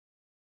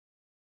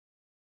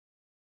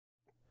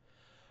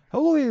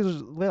Hello,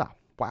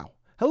 wow.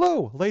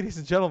 Hello, ladies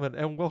and gentlemen,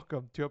 and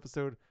welcome to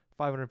episode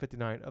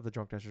 559 of the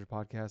Drunk Dashers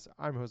podcast.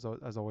 I'm your host,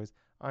 as always.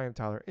 I am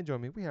Tyler, and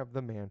join me, we have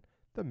the man,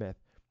 the myth,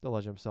 the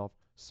legend himself,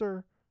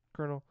 Sir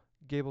Colonel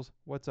Gables.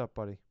 What's up,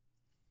 buddy?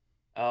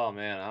 Oh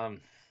man,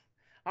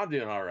 I'm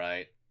doing all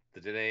right.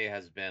 The today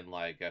has been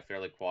like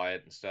fairly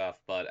quiet and stuff,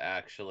 but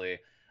actually,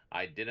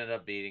 I did end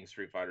up beating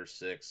Street Fighter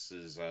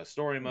Six's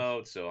story Nice.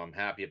 mode, so I'm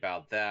happy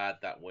about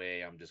that. That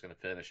way, I'm just gonna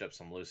finish up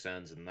some loose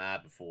ends in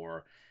that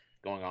before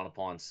going on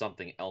upon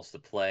something else to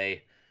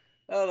play.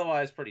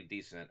 Otherwise, pretty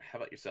decent. How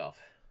about yourself?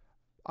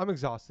 I'm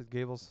exhausted,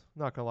 Gables.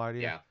 Not gonna lie to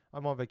you. Yeah.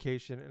 I'm on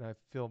vacation, and I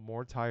feel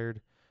more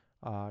tired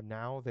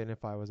now than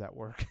if I was at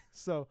work.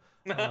 So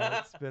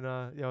it's been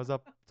I was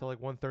up till like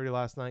 1:30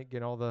 last night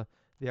getting all the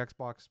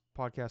Xbox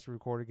podcast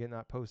recorded, getting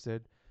that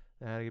posted.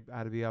 And I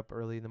had to be up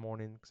early in the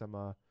morning because I'm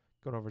going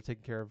over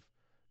taking care of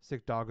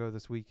sick doggo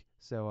this week.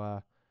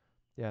 So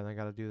yeah, and I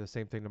got to do the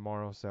same thing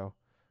tomorrow. So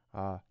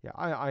yeah,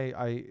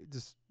 I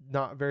just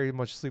not very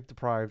much sleep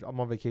deprived. I'm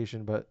on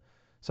vacation, but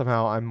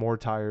somehow I'm more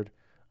tired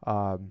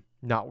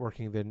not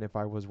working than if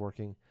I was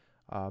working.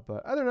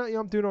 But other than that,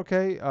 I'm doing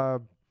okay. I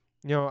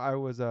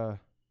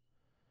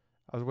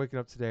was waking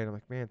up today and I'm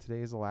like, man,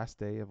 today is the last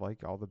day of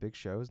like all the big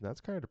shows, and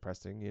that's kind of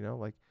depressing.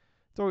 Like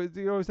it's always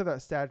you always have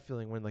that sad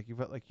feeling when like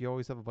you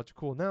always have a bunch of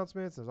cool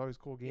announcements. There's always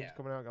cool games Yeah.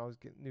 coming out. Always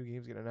get new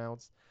games getting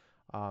announced.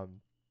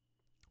 Um,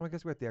 well, I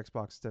guess we got the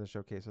Xbox Nintendo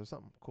Showcase, so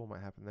something cool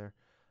might happen there.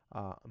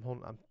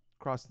 I'm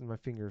crossing my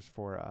fingers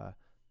for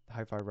the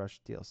Hi-Fi Rush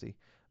DLC,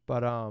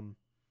 but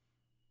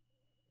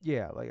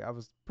yeah, like I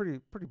was pretty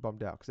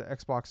bummed out because the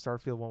Xbox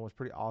Starfield one was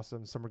pretty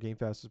awesome. Summer Game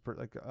Fest was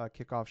pretty like a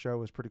kickoff show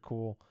was pretty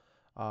cool.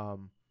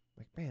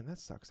 Like man, that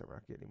sucks that we're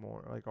not getting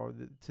more. Like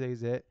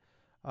today's it.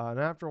 And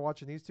after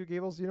watching these two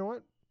Gables, you know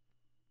what?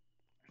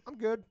 I'm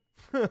good.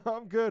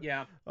 I'm good.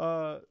 Yeah.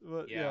 But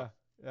Yeah.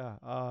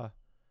 yeah.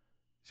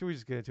 Should we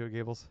just get into it,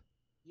 Gables?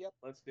 Yep.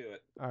 Let's do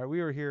it. All right,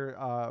 we were here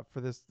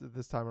for this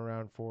time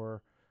around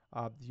for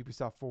the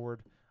Ubisoft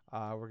Forward.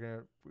 We're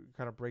gonna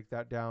kind of break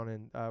that down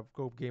and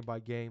go game by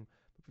game.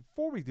 But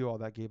before we do all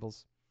that,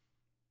 Gables,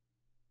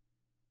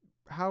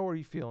 how are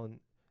you feeling?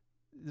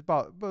 It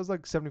was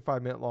like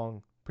 75-minute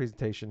long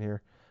presentation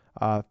here.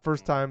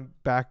 First Mhm. time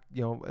back,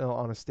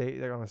 on a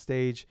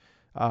stage,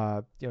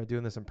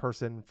 doing this in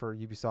person for Right.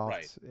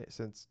 Ubisoft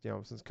since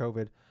since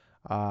COVID.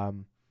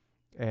 Um,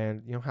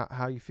 and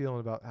how you feeling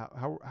about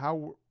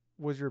how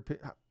was your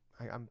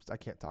I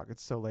can't talk.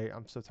 It's so late.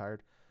 I'm so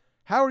tired.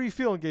 How are you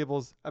feeling,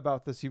 Gables,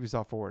 about this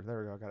Ubisoft Forward? There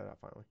we go. I got it out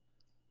finally.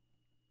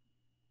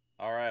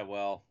 All right.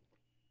 Well,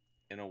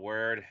 in a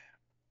word,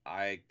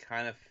 I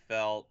kind of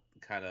felt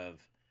kind of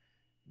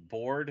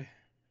bored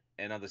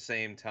and at the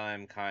same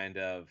time kind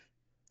of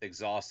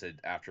exhausted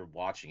after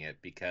watching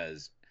it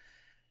because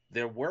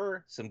there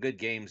were some good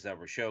games that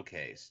were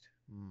showcased.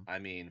 Mm. I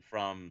mean,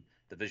 from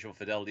the visual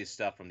fidelity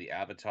stuff from the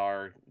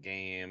Avatar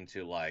game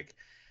to like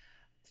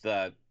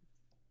the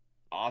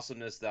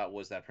awesomeness that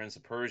was that Prince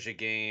of Persia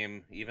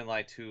game, even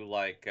to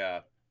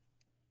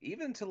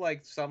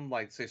like some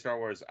like say Star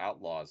Wars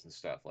Outlaws and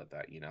stuff like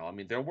that, you know. I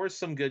mean, there were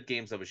some good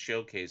games that was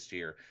showcased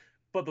here,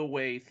 but the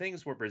way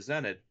things were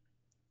presented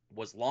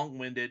was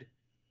long-winded,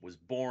 was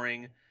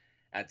boring,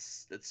 at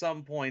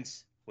some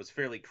points was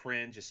fairly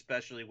cringe,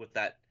 especially with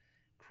that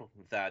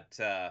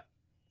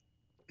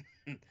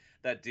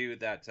that dude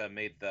that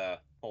made the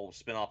whole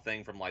spin-off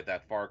thing from like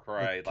that Far The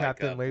Cry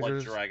Captain Blood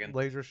Lasers Dragon.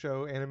 laser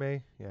show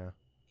anime. Yeah.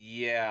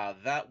 Yeah,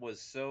 that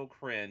was so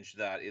cringe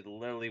that it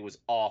literally was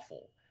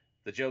awful.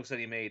 The jokes that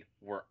he made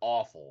were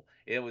awful.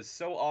 It was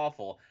so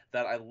awful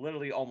that I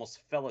literally almost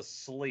fell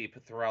asleep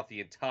throughout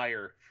the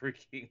entire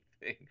freaking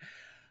thing.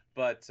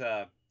 But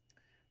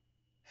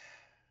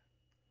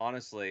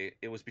honestly,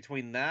 it was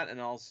between that and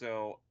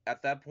also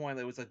at that point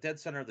it was a dead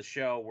center of the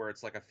show where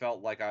it's like I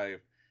felt like I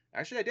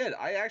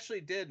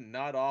actually did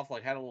nod off,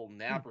 like had a little Hmm.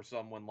 nap or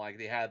something when like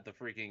they had the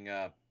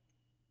freaking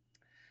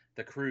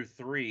the Crew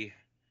 3,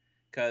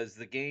 because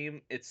the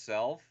game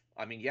itself,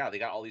 I mean, yeah, they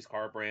got all these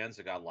car brands.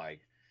 They got like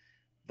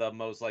the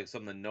most like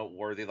some of the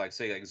noteworthy, like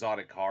say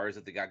exotic cars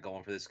that they got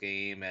going for this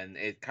game, and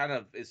it kind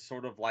of is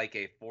sort of like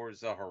a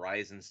Forza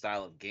Horizon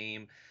style of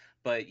game,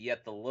 but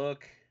yet the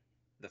look,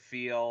 the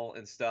feel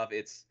and stuff,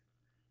 it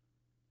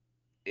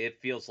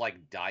feels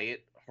like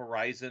Diet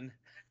Horizon,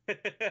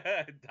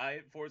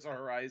 Diet Forza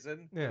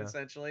Horizon, Yeah.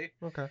 essentially,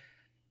 Okay.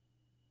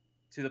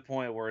 to the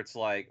point where it's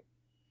like,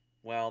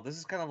 well, this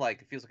is kind of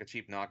like it feels like a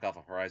cheap knockoff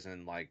of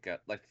Horizon, like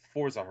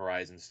Forza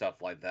Horizon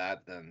stuff like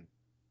that. Then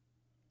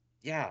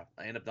yeah,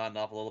 I end up nodding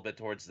off a little bit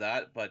towards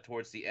that, but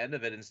towards the end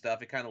of it and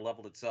stuff, it kind of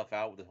leveled itself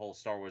out with the whole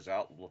Star Wars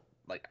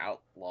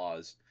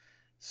Outlaws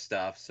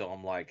stuff. So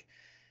I'm like,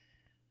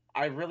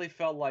 I really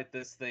felt like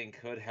this thing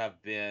could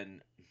have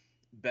been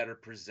better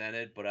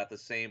presented, but at the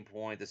same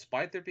point,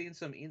 despite there being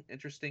some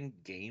interesting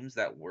games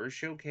that were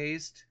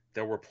showcased,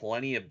 there were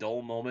plenty of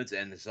dull moments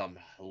and some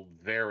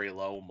very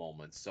low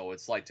moments. So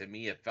it's like to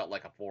me, it felt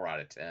like a 4 out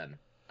of 10.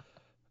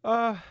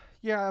 Uh,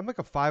 yeah, I'm like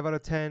a 5 out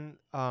of 10.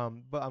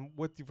 But I'm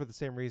with you for the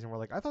same reason. Where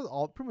like I thought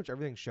all pretty much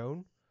everything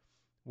shown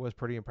was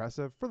pretty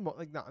impressive for the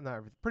like not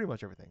pretty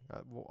much everything.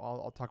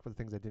 I'll talk about the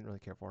things I didn't really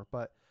care for,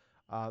 but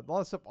a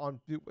lot of stuff on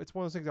it's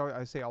one of those things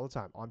I say all the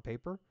time. On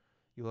paper,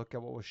 you look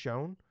at what was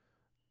shown,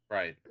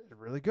 Right. it's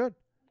really good,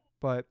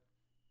 but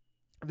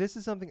this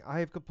is something I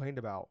have complained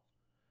about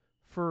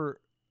for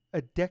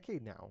a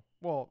decade now.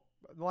 Well,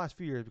 the last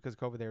few years because of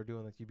COVID, they were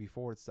doing like UB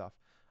forward stuff,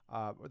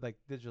 like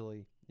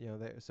digitally.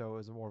 So it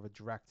was more of a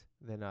direct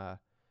than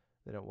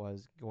it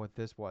was what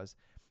this was.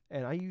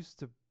 And I used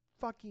to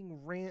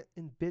fucking rant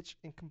and bitch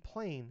and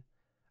complain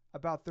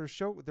about their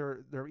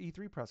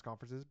E3 press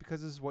conferences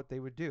because this is what they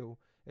would do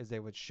is they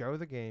would show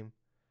the game,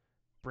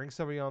 bring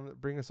somebody on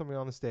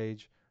the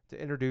stage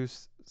to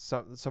introduce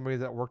somebody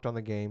that worked on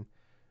the game.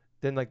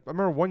 Then like I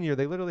remember one year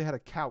they literally had a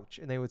couch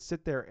and they would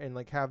sit there and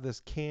like have this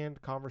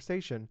canned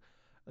conversation,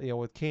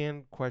 with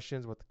canned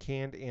questions, with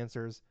canned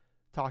answers,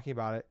 talking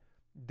about it.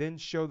 Then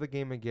show the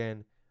game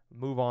again,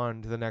 move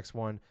on to the next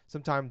one.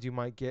 Sometimes you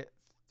might get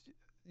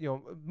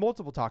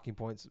multiple talking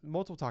points,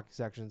 multiple talking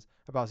sections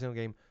about a single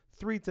game,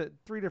 three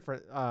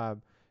different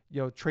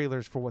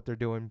trailers for what they're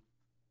doing.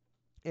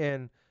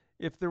 And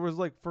if there was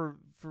like for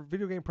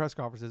video game press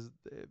conferences,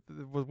 if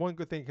there was one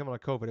good thing coming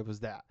out of COVID, it was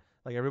that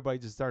like everybody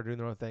just started doing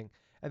their own thing.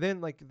 And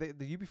then like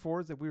the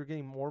UB4s that we were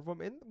getting more of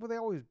them, and were they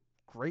always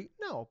great?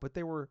 No, but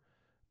they were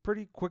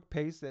pretty quick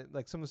paced. And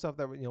like some of the stuff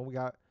that we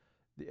got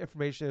the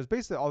information. It was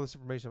basically all this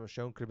information that was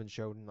shown could have been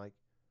shown in like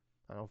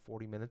I don't know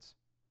 40 minutes,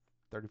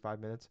 35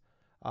 minutes.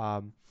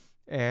 Um,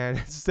 and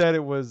instead,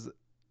 it was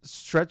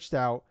stretched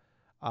out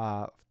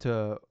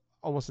to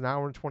almost an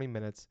hour and 20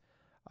 minutes.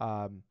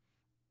 Um,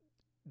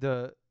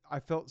 the I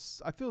feel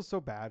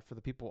so bad for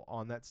the people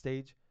on that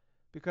stage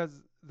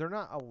because they're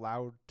not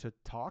allowed to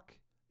talk.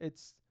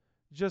 It's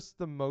just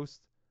the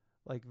most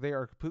like they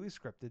are completely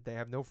scripted. They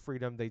have no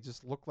freedom. They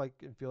just look like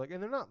and feel like,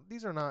 and they're not.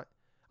 These are not.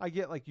 I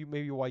get like you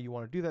maybe why you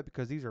want to do that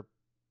because these are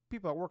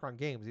people that work on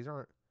games. These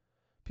aren't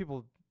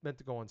people meant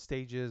to go on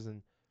stages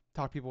and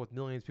talk to people with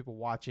millions of people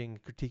watching,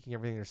 critiquing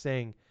everything they're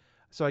saying.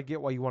 So I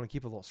get why you want to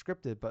keep it a little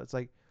scripted, but it's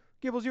like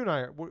Gables, you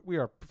and we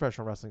are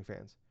professional wrestling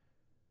fans.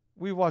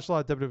 We've watched a lot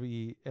of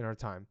WWE in our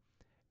time,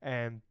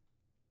 and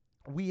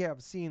we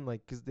have seen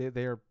like because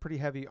they are pretty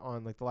heavy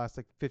on like the last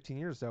like 15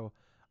 years or so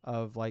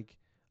of like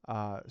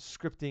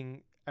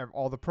scripting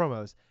all the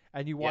promos,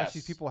 and you watch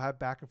these Yes. people have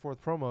back and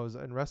forth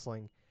promos in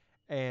wrestling,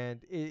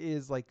 and it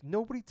is like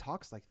nobody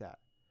talks like that.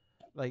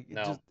 Like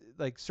it just No.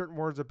 like certain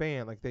words are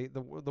banned. Like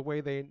the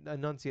way they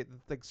enunciate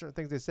like certain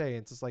things they say.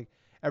 It's just like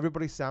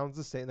everybody sounds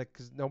the same. Like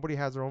because nobody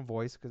has their own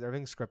voice because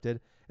everything's scripted.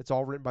 It's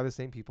all written by the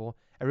same people.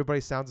 Everybody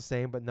sounds the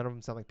same, but none of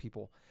them sound like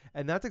people.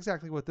 And that's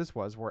exactly what this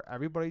was, where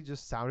everybody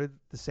just sounded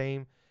the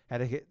same. Had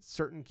to hit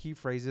certain key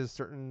phrases,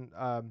 certain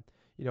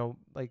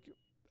like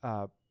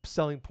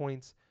selling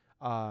points,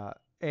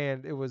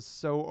 and it was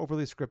so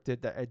overly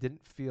scripted that it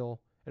didn't feel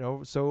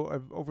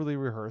so overly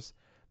rehearsed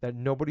that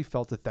nobody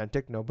felt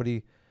authentic.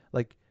 Nobody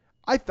like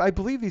I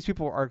believe these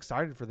people are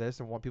excited for this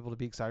and want people to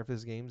be excited for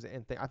these games,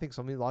 and I think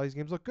a lot of these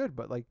games look good,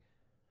 but like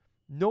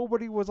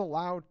nobody was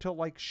allowed to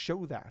like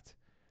show that.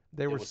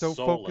 They It were was so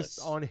focused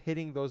soulless. on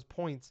hitting those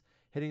points,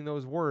 hitting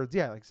those words.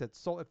 Yeah, like I said,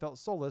 it felt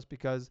soulless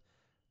because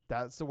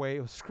that's the way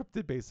it was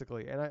scripted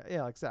basically. And like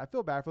I said, I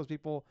feel bad for those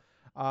people.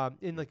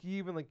 In like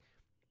even like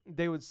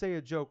they would say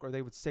a joke or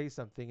they would say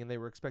something and they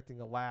were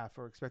expecting a laugh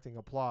or expecting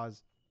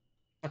applause,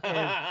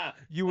 and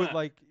you would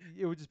like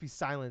it would just be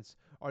silence,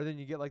 or then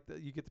you get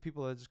the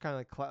people that just kind of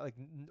like like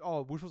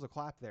oh, which was a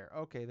clap there,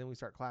 okay, then we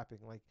start clapping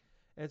like,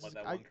 and it's Like just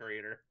that one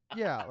creator.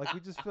 yeah, like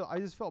I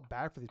just felt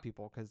bad for these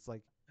people because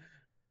like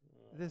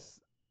this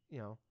you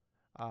know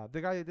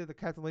the guy that did the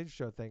Captain Laser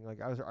show thing,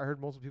 like I heard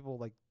multiple people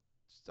like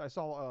I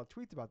saw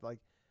tweets about like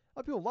a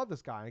lot of people love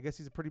this guy. I guess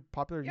he's a pretty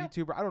popular Yep.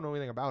 YouTuber. I don't know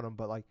anything about him,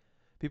 but like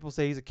people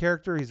say he's a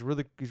character. He's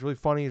really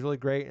funny. He's really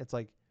great. It's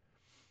like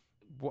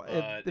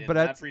But but in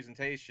that that's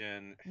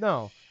presentation,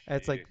 no. And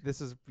it's like she,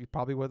 this is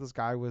probably what this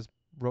guy was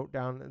wrote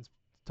down and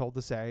told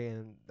to say,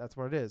 and that's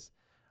what it is.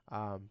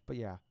 But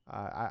yeah,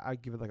 I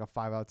give it like a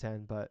 5 out of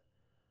 10. But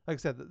like I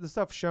said, the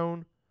stuff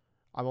shown,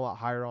 I'm a lot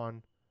higher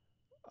on.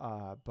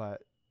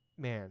 But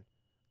man,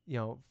 you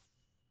know,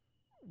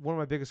 one of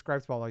my biggest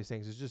gripes about all these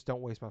things is just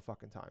don't waste my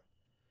fucking time.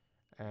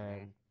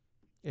 mhm. And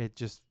it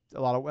just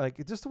a lot of like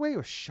it's just the way it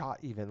was shot,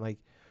 even like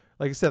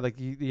I said, like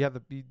you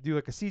have you do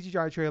like a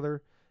CGI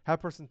trailer, have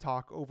a person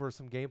talk over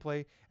some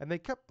gameplay, and they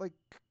kept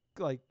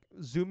like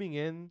zooming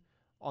in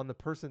on the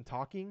person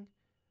talking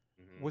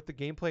Mhm. with the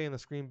gameplay and the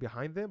screen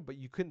behind them, but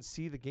you couldn't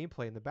see the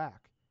gameplay in the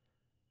back.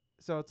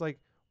 So it's like,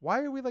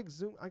 why are we like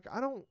zoom? Like I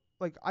don't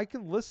like I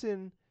can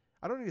listen.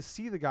 I don't need to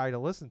see the guy to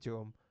listen to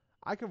him.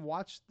 I can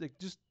watch like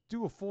just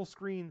do a full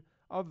screen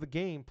of the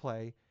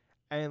gameplay,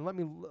 and let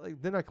me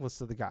like, then I can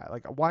listen to the guy.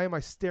 Like why am I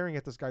staring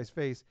at this guy's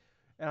face?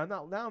 And I'm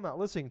not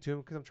listening to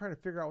him because I'm trying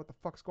to figure out what the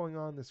fuck's going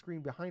on in the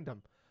screen behind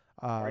him.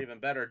 Or even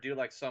better, do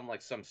like some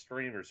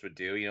streamers would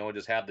do,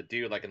 just have the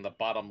dude like in the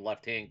bottom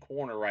left hand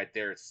corner right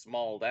there,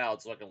 smalled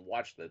out, so I can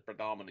watch the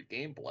predominant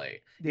gameplay.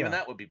 Even Yeah,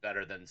 that would be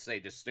better than say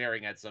just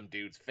staring at some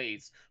dude's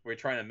face where you're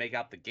trying to make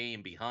out the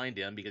game behind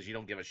him because you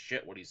don't give a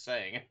shit what he's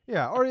saying.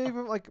 yeah, or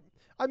even like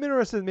I'm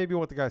interested in maybe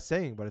what the guy's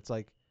saying, but it's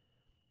like,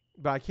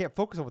 but I can't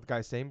focus on what the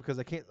guy's saying because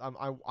I can't.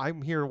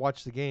 I'm here to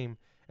watch the game,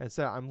 and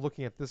instead I'm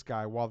looking at this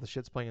guy while the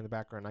shit's playing in the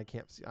background. I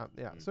can't see.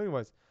 Yeah. Mm. So,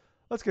 anyways,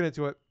 let's get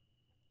into it.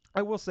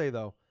 I will say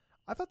though,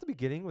 I thought the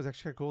beginning was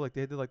actually kind of cool. Like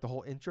they did like the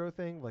whole intro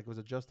thing, like it was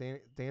a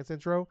Dance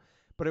intro,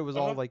 but it was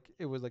Uh all huh. like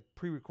it was like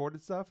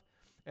pre-recorded stuff,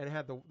 and it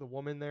had the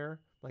woman there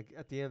like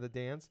at the end of the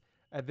dance,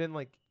 and then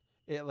like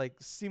it like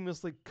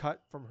seamlessly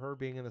cut from her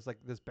being in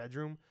this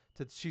bedroom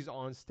to she's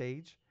on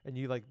stage, and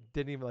you like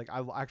didn't even like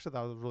I actually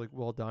thought it was really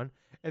well done,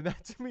 and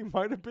that to me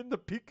might have been the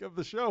peak of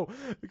the show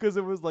because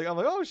it was like I'm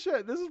like oh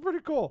shit this is pretty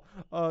cool,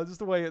 just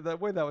the way that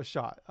was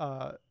shot.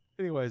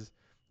 Anyways,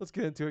 let's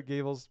get into it,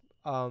 Gables.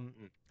 Mm.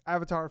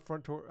 Avatar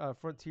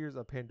Frontiers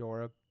of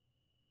Pandora.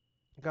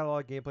 Got a lot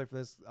of gameplay for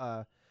this.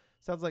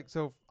 Sounds like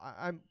so.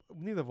 I'm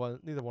neither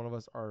one of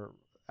us are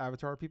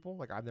Avatar people.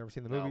 Like I've never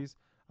seen the No. movies.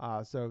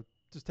 So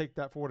just take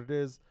that for what it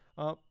is.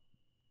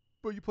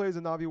 But you play as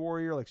a Navi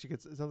warrior. Like she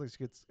gets. It sounds like she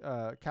gets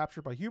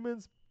captured by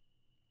humans,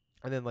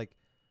 and then like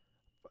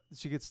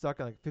she gets stuck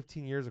in like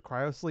 15 years of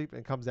cryo sleep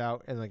and comes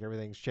out and like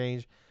everything's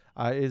changed.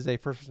 It is a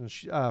first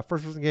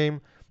person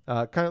game.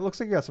 Kind of looks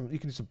like you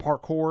can do some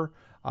parkour,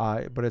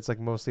 but it's like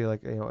mostly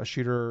like a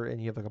shooter and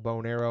you have like a bow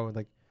and arrow and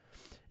like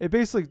it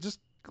basically just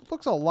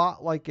looks a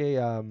lot like a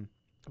I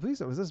believe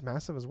so. Was this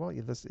Massive as well?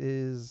 Yeah, this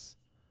is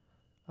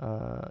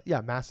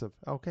yeah, Massive.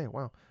 Okay,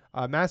 wow.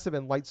 Massive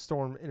and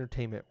Lightstorm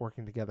Entertainment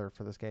working together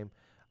for this game,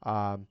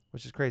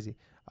 which is crazy.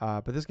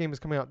 But this game is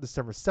coming out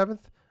December 7th.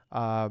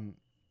 Um,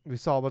 we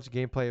saw a bunch of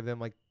gameplay of them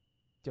like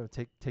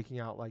taking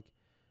out like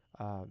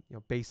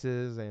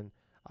bases and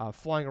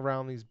flying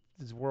around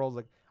these worlds.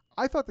 Like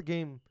I thought the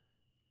game,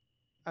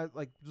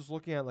 like just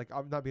looking at like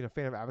I'm not being a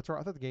fan of Avatar.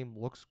 I thought the game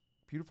looks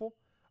beautiful,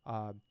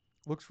 um,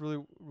 looks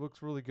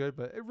really good.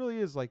 But it really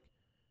is like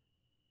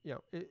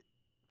it,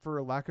 for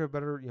a lack of a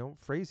better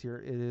phrase here,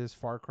 it is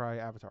Far Cry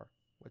Avatar,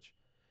 which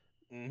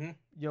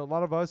Mm-hmm. a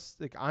lot of us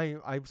like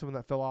I'm someone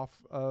that fell off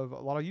of a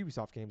lot of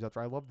Ubisoft games after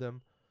I loved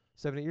them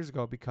 7 8 years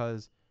ago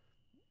because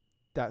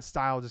that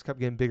style just kept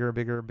getting bigger and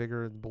bigger and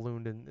bigger and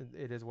ballooned and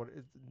it is what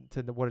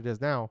it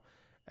is now,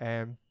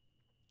 and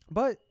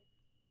but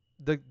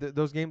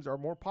those games are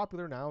more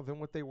popular now than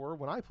what they were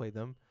when I played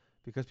them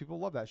because people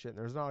love that shit and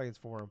there's an audience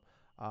for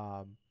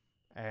them,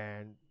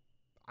 and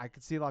I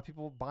could see a lot of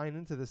people buying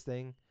into this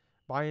thing,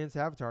 buying into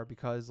Avatar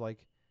because like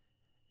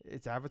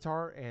it's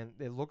Avatar and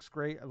it looks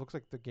great. It looks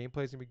like the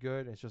gameplay is gonna be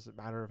good. It's just a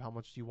matter of how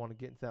much you want to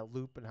get into that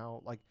loop and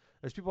how like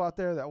there's people out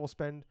there that will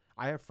spend.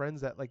 I have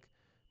friends that like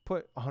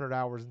put 100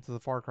 hours into the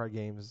Far Cry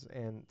games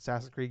and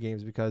Assassin's Creed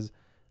games because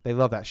they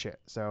love that shit.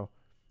 So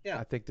Yeah.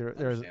 I think there's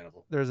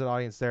Understandable. there's an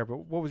audience there. But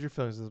what was your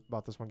feelings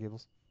about this one,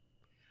 Gables?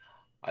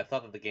 I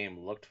thought that the game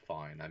looked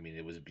fine. I mean,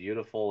 it was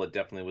beautiful. It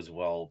definitely was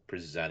well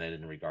presented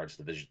in regards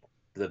to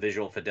the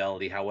visual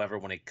fidelity. However,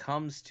 when it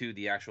comes to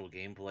the actual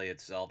gameplay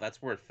itself,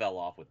 that's where it fell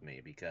off with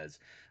me because,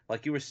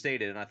 like you were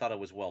stated, and I thought it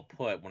was well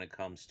put when it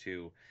comes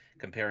to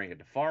comparing it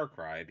to Far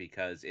Cry,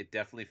 because it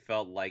definitely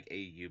felt like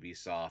a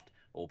Ubisoft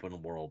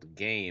open world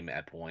game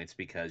at points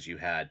because you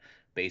had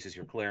bases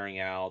you're clearing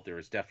out. There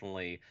was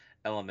definitely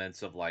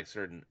elements of like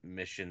certain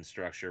mission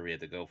structure we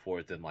had to go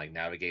forth and like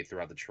navigate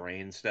throughout the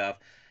terrain stuff.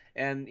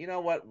 And you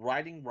know what?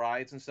 Riding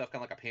rides and stuff,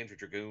 kind of like a Panzer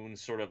Dragoon,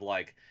 sort of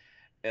like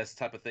S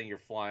type of thing. You're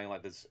flying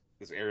like this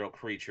aerial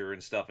creature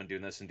and stuff, and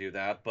doing this and do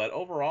that. But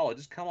overall, it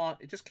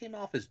just came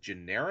off as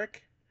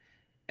generic,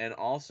 and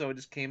also it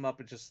just came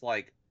up and just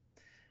like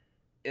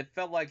it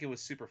felt like it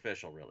was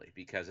superficial, really,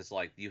 because it's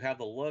like you have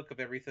the look of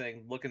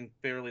everything looking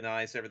fairly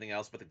nice, everything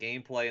else, but the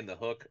gameplay and the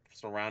hook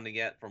surrounding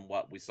it, from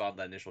what we saw in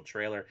the initial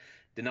trailer,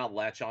 did not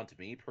latch on to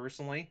me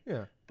personally.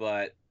 Yeah,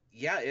 But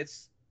yeah, it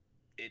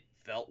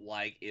felt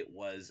like it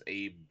was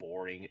a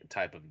boring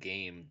type of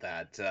game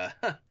that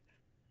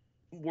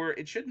where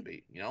it shouldn't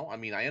be. I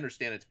mean, I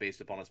understand it's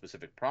based upon a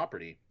specific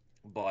property,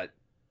 but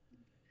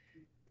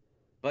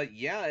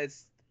yeah,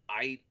 it's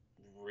I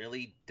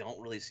really don't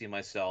really see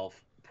myself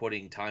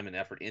putting time and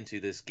effort into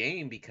this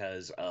game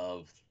because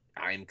of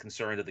I'm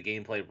concerned that the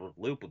gameplay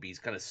loop would be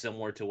kind of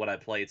similar to what I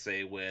played,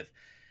 say, with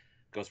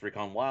Ghost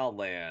Recon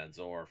Wildlands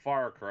or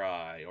Far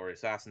Cry or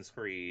Assassin's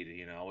Creed.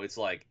 It's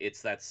like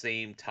it's that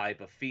same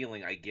type of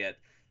feeling I get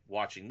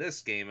watching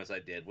this game as I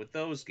did with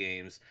those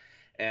games.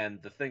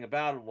 And the thing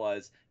about it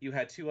was, you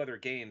had two other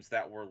games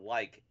that were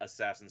like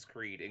Assassin's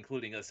Creed,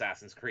 including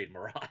Assassin's Creed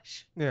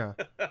Mirage. yeah,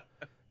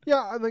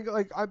 yeah. I think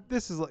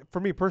this is like for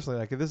me personally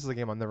like this is a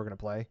game I'm never gonna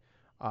play,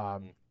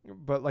 Mm,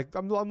 but like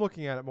I'm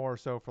looking at it more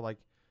so for like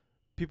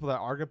people that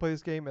are gonna play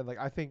this game, and like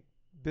I think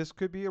this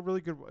could be a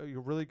really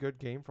good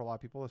game for a lot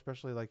of people,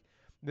 especially like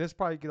this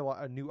probably get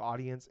a new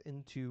audience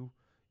into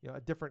a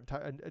different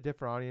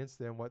audience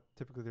than what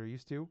typically they're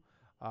used to,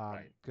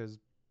 right. because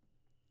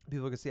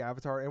people can see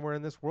Avatar, and we're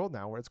in this world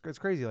now where it's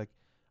crazy. Like,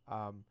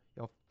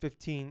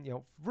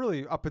 15,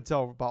 really up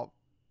until about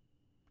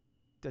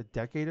a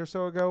decade or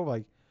so ago,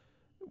 like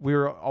we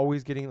were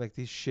always getting like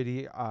these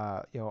shitty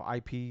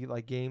IP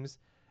like games,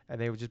 and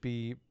they would just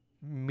be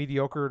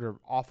mediocre or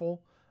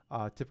awful,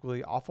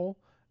 typically awful,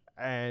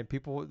 and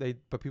people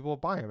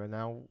would buy them. And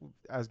now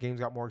as games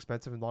got more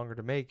expensive and longer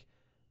to make,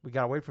 we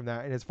got away from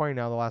that. And it's funny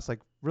now the last like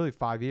really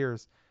 5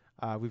 years,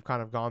 we've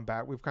kind of gone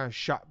back, we've kind of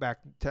shot back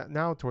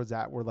now towards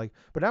that. We're like,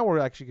 but now we're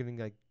actually getting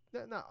like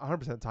not 100%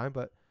 of the time,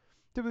 but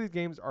typically these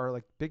games are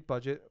like big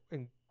budget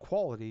and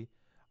quality.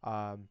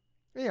 Um,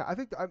 yeah, I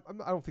think I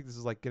don't think this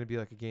is like going to be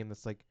like a game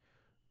that's like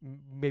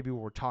maybe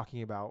what we're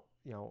talking about,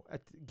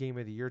 at the game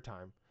of the year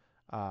time,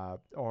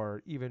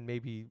 or even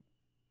maybe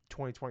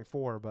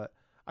 2024. But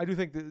I do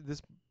think that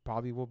this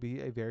probably will be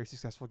a very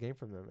successful game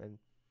from them. And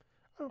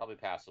oh, Probably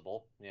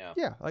passable. Yeah.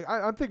 yeah, like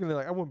I'm thinking that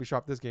like I wouldn't be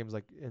shocked if this game's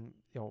like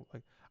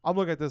like I'm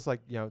looking at this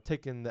like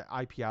taking the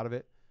IP out of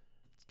it.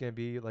 It's gonna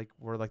be like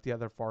where like the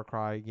other Far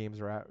Cry games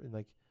are at, and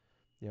like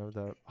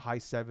the high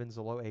sevens,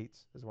 the low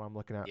eights is what I'm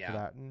looking at for Yeah.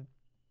 that. And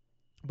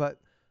but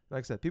like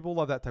I said, people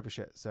love that type of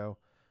shit. So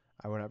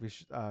I would not be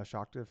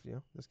shocked if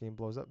this game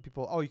blows up.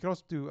 People, oh, you can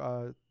also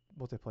do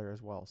multiplayer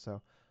as well.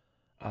 So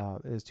Ah,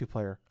 it is 2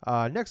 player.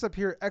 Next up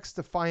here, X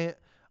Defiant.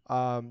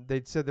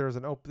 They said there was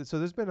an open. So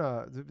they've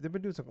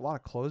been doing a lot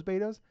of closed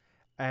betas,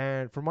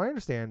 and from my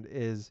understand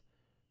is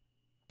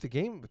the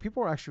game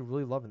people are actually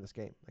really loving this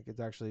game. Like it's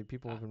actually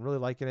people have ah, been really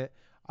liking it.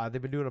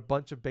 They've been doing a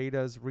bunch of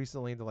betas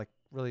recently to like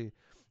really.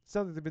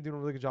 Sounds like they've been doing a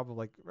really good job of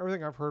like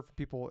everything I've heard from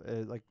people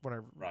is like when I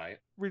right.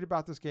 read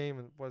about this game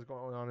and what's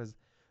going on is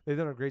they've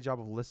done a great job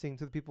of listening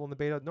to the people in the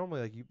beta.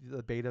 Normally, like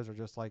the betas are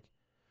just like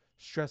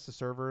stress the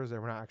servers,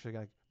 and we're not actually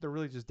like they're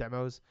really just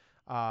demos.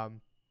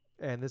 Um,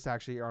 and this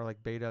actually are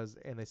like betas,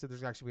 and they said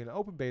there's actually be an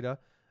open beta,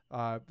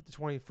 the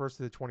 21st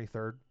to the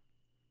 23rd,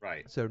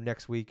 Right. so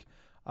next week,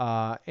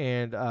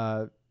 and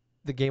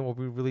the game will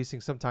be releasing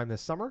sometime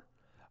this summer.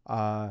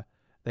 Uh,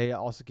 they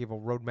also gave a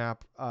roadmap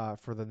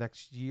for the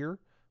next year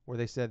where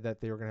they said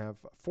that they were going to have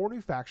 4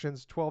 new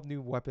factions, 12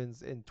 new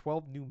weapons, and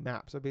 12 new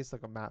maps. So basically,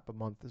 like a map a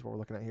month is what we're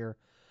looking at here.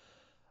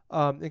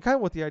 And kind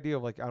of what the idea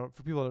of like, I don't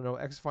for people that don't know,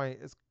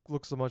 X-Defiant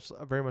looks so much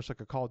very much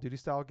like a Call of Duty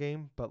style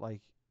game, but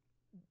like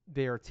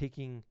they are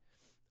taking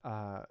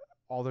uh,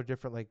 all their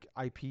different like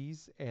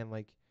IPs and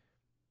like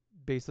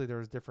basically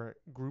there's different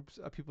groups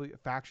of people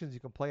factions you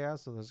can play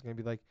as. So there's going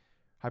to be like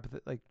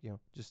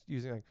just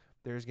using like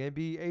there's going to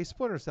be a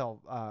Splinter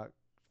Cell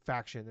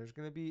faction. There's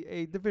going to be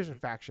a Division Hmm.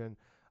 faction.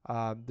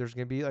 There's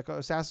going to be like an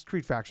Assassin's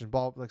Creed faction,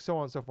 ball like so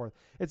on and so forth.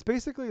 It's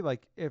basically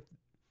like if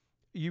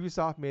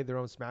Ubisoft made their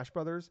own Smash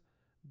Brothers,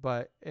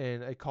 but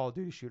in a Call of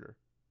Duty shooter,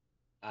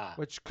 Ah,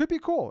 which could be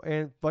cool.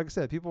 And like I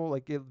said, people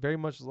like it very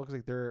much looks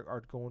like they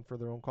are going for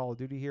their own Call of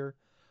Duty here.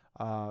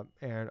 And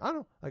I don't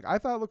know, like I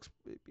thought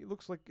it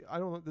looks like I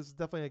don't know. This is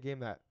definitely a game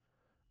that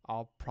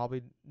I'll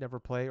probably never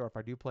play, or if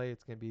I do play,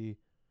 it's gonna be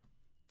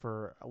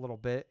for a little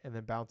bit and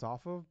then bounce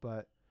off of.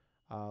 But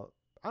uh,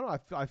 I don't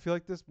know. I feel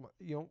like this,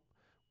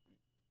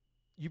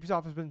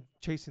 Ubisoft has been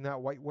chasing that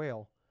white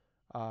whale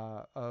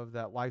of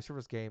that live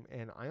service game,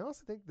 and I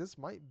honestly think this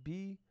might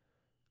be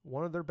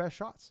one of their best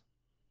shots.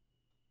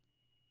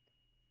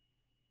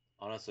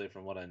 honestly,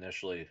 from what I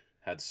initially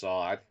had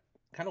saw, I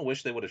kind of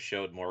wish they would have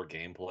showed more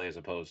gameplay as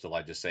opposed to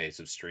like just say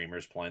some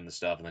streamers playing the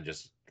stuff and then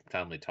just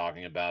calmly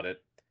talking about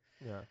it.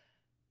 Yeah,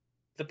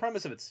 The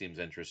premise of it seems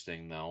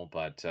interesting though,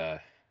 but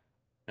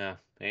yeah,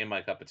 ain't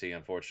my cup of tea,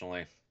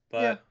 unfortunately.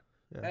 yeah,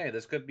 But yeah, hey,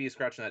 this could be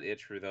scratching that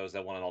itch for those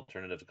that want an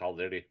alternative to Call of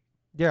Duty.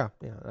 yeah.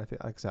 I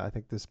think, like I said, I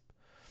think this.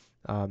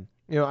 I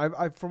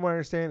from what I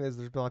understand is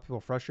there's been a lot of people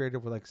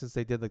frustrated with like since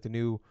they did like the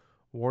new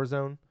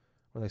Warzone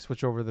when they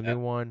switch over to the new Yep,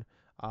 one.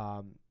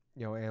 Um,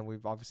 and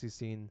we've obviously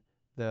seen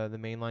the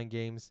mainline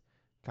games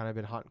kind of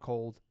been hot and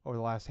cold over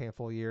the last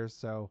handful of years.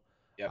 So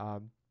yep.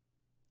 um,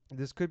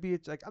 this could be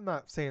like I'm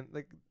not saying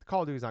like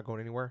Call of Duty's not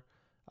going anywhere.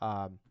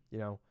 Um, you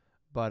know,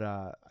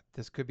 but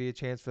this could be a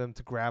chance for them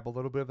to grab a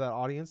little bit of that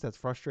audience that's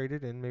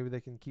frustrated, and maybe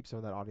they can keep some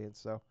of that audience.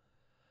 So,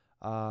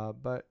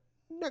 but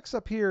next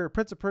up here,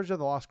 Prince of Persia: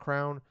 The Lost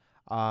Crown.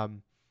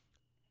 Um,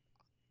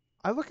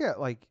 I look at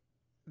like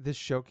this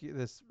show,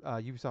 this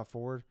Ubisoft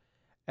Forward,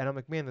 and I'm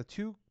like, man, the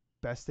two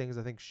best things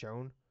I think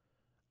shown,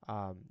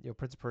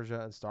 Prince of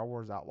Persia and Star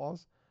Wars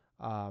Outlaws,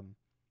 um,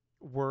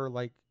 were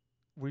like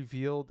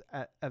revealed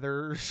at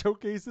other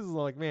showcases. And I'm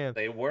like, man,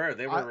 They were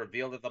I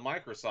revealed at the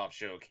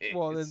Microsoft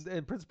well, showcase.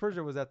 and Prince of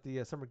Persia was at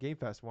the Summer Game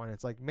Fest one.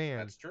 It's like, man,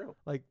 That's true.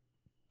 like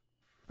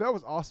that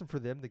was awesome for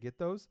them to get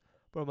those.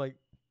 But I'm like,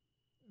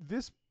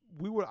 this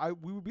we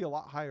would be a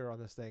lot higher on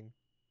this thing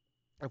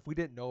if we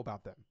didn't know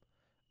about them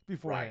Right.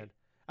 beforehand. And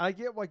I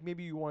get like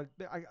maybe you want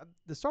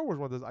the Star Wars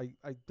one does I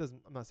doesn't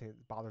I'm not saying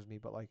it bothers me,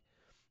 but like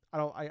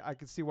I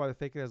can see why they're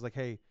thinking is like,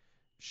 hey,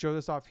 show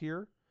this off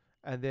here,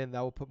 and then that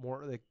will put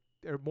more like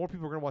more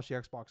people are gonna watch the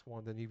Xbox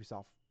One than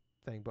Ubisoft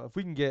thing. But if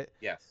we can get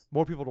Yes.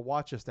 more people to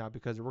watch us now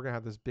because we're gonna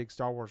have this big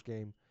Star Wars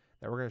game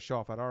that we're gonna show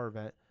off at our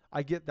event,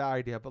 I get that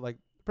idea. But like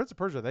Prince of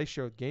Persia, they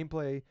showed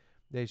gameplay,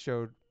 they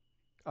showed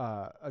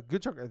a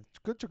good chunk of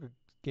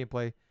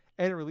gameplay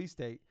and a release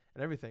date,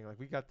 and everything. Like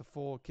we got the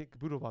full kit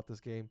caboodle about this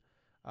game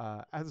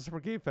at the Summer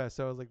Game Fest.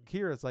 So I was like,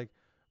 here it's like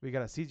we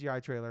got a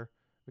CGI trailer,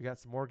 we got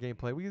some more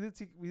gameplay. We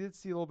did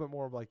see a little bit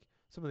more of like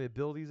some of the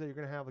abilities that you're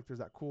gonna have. Like there's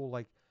that cool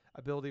like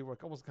ability where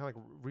like almost kind of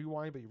like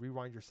rewind, but you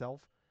rewind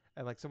yourself,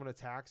 and like someone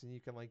attacks and you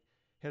can like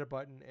hit a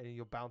button and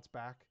you'll bounce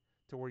back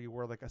to where you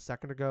were like a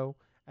second ago,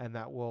 and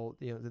that will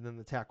and then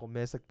the attack will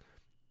miss. Like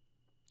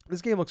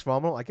this game looks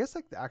phenomenal. I guess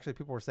like actually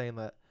people were saying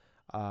that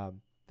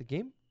the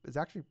game is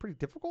actually pretty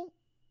difficult,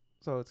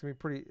 so it's gonna be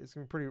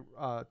pretty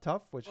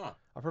tough. Which Huh.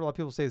 I've heard a lot of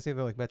people say the same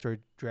thing like Metroid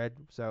Dread.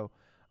 So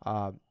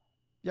um,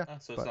 yeah,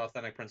 So it's but an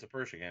authentic Prince of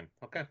Persia game.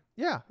 Okay.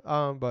 yeah,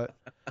 but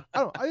I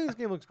don't know. I think this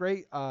game looks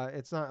great.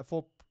 It's not a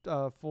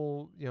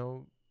full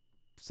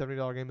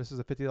 $70 game. This is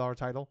a $50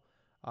 title.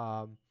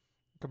 Um,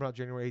 coming out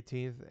January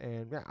 18th,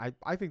 and yeah,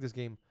 I think this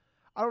game.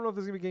 I don't know if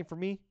this is gonna be a game for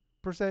me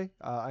per se.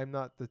 I'm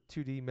not the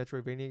 2D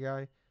Metroidvania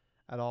guy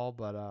at all,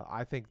 but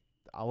I think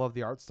I love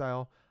the art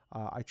style.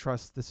 I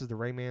trust this is the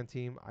Rayman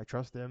team. I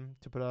trust them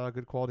to put out a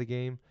good quality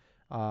game.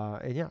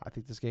 And yeah, I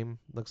think this game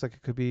looks like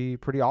it could be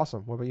pretty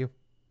awesome. What about you?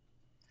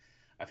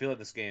 I feel like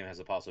this game has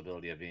a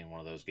possibility of being one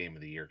of those Game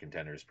of the Year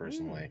contenders. Mm.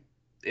 Personally,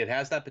 it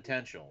has that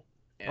potential,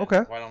 and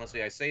Okay. quite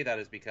honestly, I say that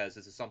is because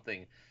this is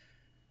something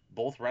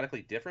both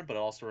radically different, but it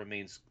also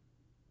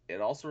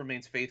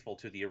remains faithful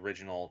to the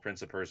original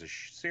Prince of Persia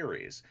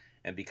series.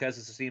 And because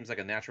this seems like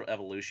a natural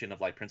evolution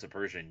of like Prince of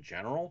Persia in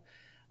general,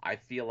 I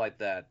feel like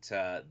that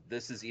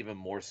this is even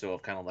more so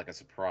of kind of like a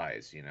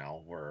surprise,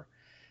 where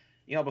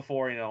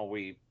before,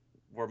 we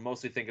were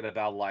mostly thinking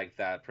about like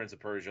that Prince of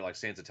Persia, like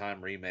Sands of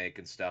Time remake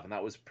and stuff, and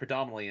that was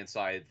predominantly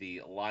inside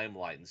the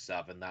limelight and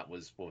stuff, and that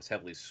was what was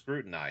heavily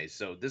scrutinized.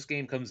 So this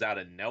game comes out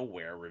of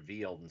nowhere,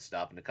 revealed and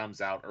stuff, and it comes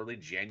out early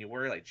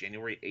January, like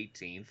January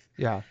 18th.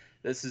 Yeah.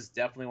 This is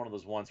definitely one of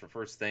those ones for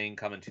first thing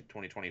coming to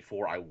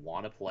 2024. I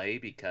want to play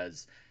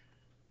because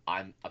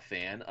I'm a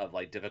fan of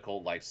like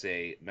difficult, like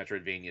say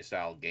Metroidvania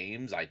style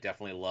games. I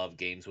definitely love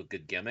games with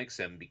good gimmicks,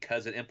 and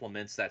because it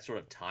implements that sort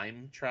of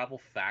time travel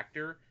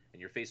factor, and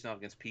you're facing off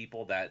against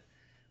people that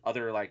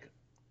other like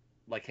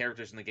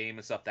characters in the game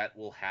and stuff that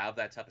will have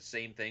that type of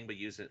same thing but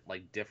use it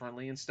like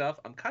differently and stuff.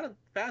 I'm kind of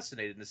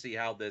fascinated to see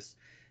how this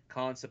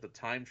concept of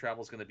time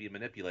travel is going to be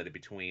manipulated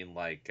between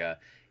like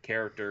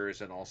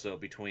characters and also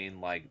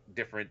between like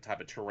different type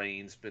of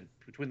terrains, but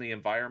between the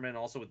environment,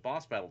 also with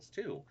boss battles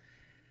too.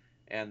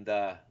 And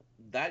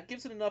that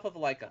gives it enough of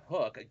like a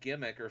hook, a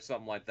gimmick, or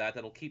something like that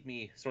that'll keep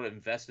me sort of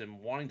invested in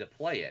wanting to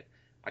play it.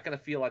 I kind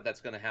of feel like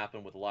that's going to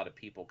happen with a lot of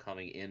people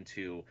coming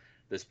into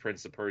this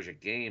Prince of Persia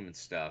game and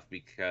stuff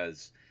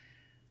because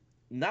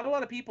not a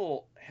lot of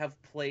people have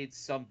played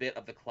some bit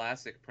of the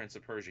classic Prince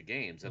of Persia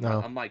games, and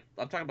No. I'm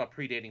talking about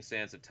predating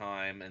Sands of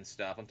Time and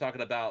stuff. I'm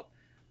talking about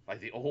like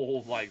the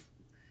old like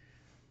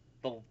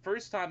the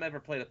first time I ever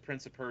played a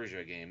Prince of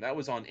Persia game that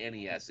was on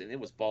NES, and it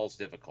was balls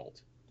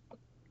difficult.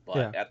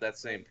 Yeah. But at that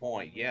same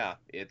point, yeah,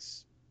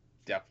 it's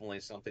definitely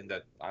something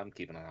that I'm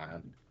keeping an eye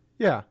on.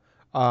 Yeah.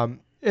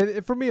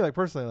 And for me, like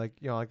personally, like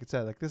like I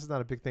said, like this is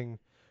not a big thing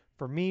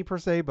for me per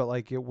se, but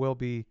like it will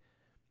be.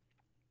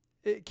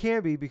 It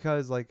can be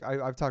because like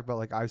I've talked about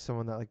like I was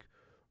someone that like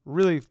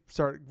really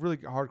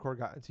hardcore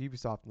got into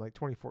Ubisoft in like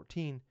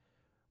 2014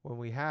 when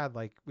we had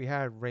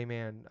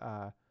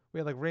Rayman we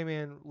had like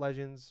Rayman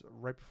Legends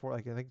right before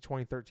like I think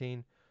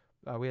 2013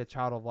 we had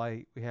Child of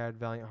Light, we had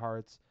Valiant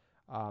Hearts.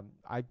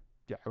 I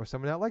yeah, I was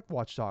someone that liked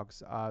Watch Dogs.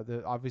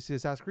 The obviously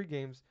Assassin's Creed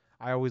games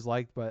I always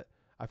liked, but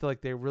I feel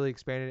like they really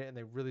expanded it and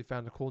they really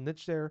found a cool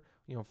niche there.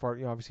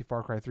 Obviously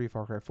Far Cry 3,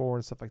 Far Cry 4,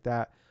 and stuff like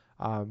that.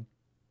 Um,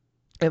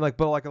 and like,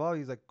 but like a lot of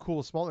these like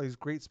cool smaller, these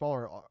great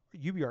smaller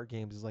UBR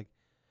games is like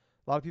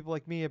a lot of people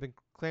like me have been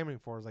clamoring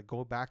for is like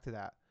go back to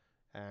that,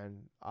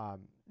 and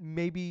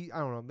maybe I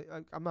don't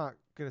know. I'm not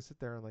gonna sit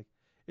there and like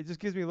it just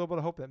gives me a little bit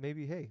of hope that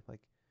maybe hey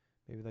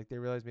maybe like they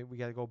realize maybe we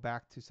got to go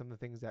back to some of the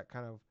things that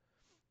kind of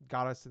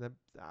got us to the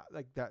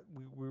like that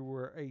we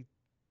were a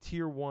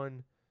tier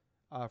one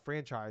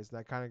franchise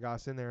that kind of got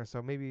us in there.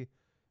 So maybe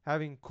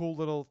having cool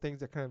little things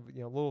that kind of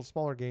little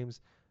smaller games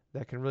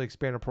that can really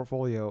expand our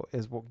portfolio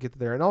is what get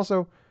there, and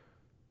also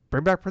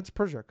bring back Prince of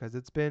Persia because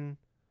it's been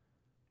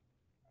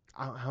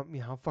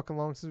how fucking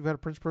long since we've had a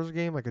Prince of Persia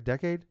game? Like a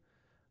decade.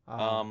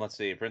 Let's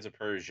see, Prince of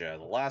Persia,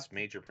 the last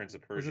major Prince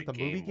of Was Persia it the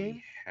movie game we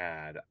game?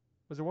 had.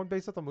 Was there one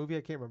based off the movie?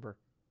 I can't remember.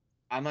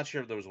 I'm not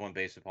sure if there was one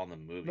based upon the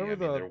movie. Remember I mean,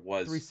 the there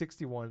was,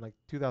 360 one, like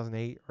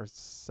 2008 or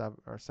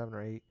seven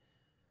or eight.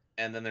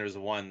 and then there's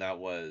one that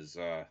was,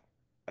 I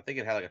think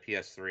it had like a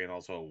PS3 and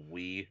also a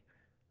Wii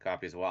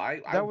copy as well.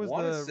 I That was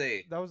want to the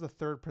say that was the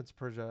third Prince of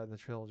Persia in the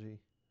trilogy.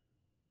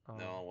 no,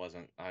 Um, it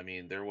wasn't. I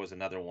mean, there was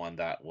another one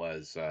that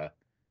was, there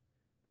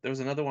was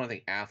another one I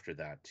think after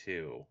that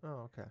too.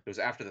 oh okay. It was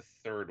after the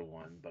third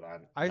one, but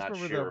I'm I just not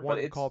remember the sure. But one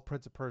it's called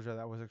Prince of Persia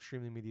that was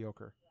extremely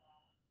mediocre.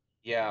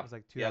 That yeah, was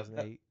like yeah. That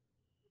 2008.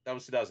 that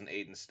was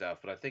 2008 and stuff.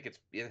 But I think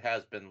it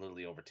has been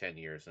literally over 10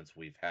 years since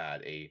we've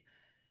had a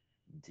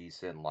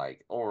decent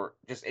like or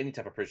just any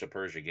type of Prince of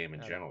Persia game in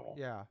At all. general.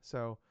 Yeah.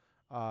 So,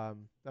 I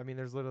mean,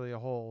 there's literally a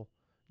whole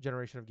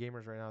generation of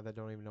gamers right now that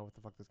don't even know what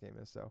the fuck this game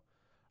is. So,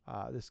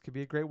 this could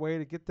be a great way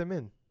to get them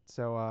in.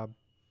 So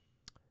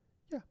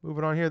yeah,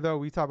 moving on here though,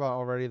 we talked about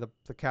already the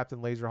Captain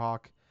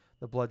Laserhawk,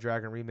 the Blood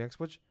Dragon remix,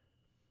 which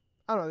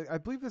I don't know. I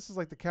believe this is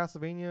like the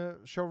Castlevania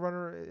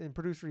showrunner and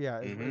producer. Yeah,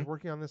 is Mm-hmm.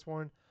 working on this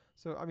one.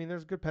 So I mean,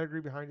 there's good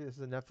pedigree behind it. This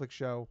is a Netflix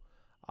show.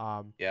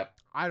 Um, Yep.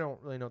 I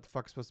don't really know what the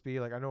fuck it's supposed to be.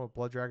 Like I know what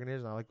Blood Dragon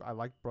is, and I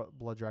like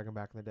Blood Dragon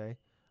back in the day.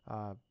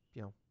 Uh,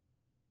 you know,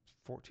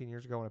 14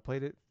 years ago when I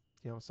played it.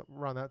 You know, something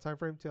around that time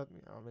frame,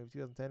 maybe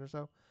 2010 or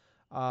so.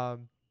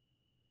 Um,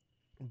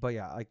 but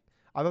yeah, like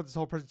I thought this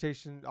whole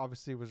presentation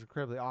obviously was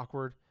incredibly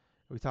awkward.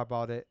 We talked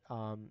about it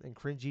and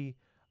cringy.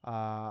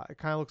 It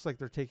kind of looks like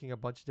they're taking a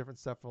bunch of different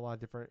stuff from a lot of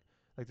different.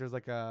 Like there's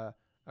like a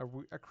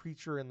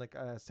creature in like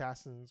a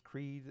Assassin's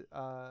Creed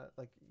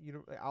like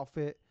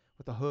outfit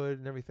with a hood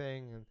and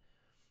everything, and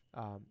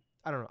um,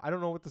 I don't know. I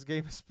don't know what this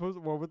game is supposed,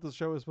 or what this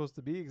show is supposed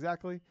to be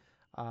exactly.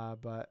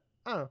 But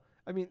I don't know.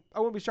 I mean, I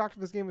wouldn't be shocked if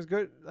this game is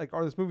good, like,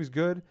 or this movie's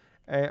good,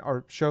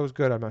 or show's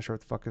good. I'm not sure what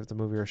the fuck if it's a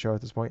movie or a show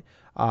at this point.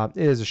 It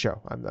is a show.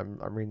 I'm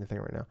reading the thing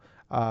right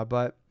now.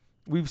 But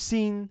we've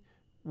seen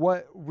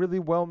what really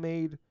well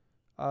made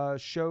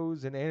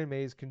shows and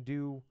animes can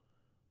do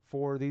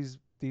for these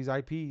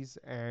IPs,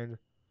 and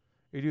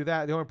you do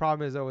that. The only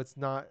problem is though it's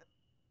not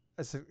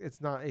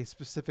a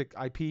specific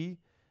IP.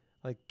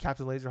 Like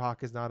Captain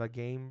Laserhawk is not a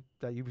game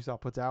that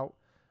Ubisoft puts out.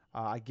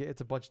 I get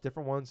it's a bunch of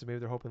different ones, so maybe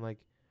they're hoping like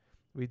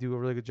we do a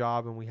really good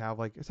job and we have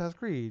like Assassin's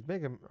Creed,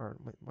 Mega, or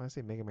when I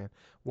say Mega Man,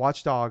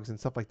 Watch Dogs and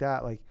stuff like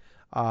that. Like,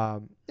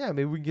 yeah,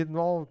 maybe we can get them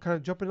all kind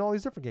of jump into all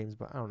these different games.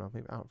 But I don't know.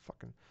 Maybe I don't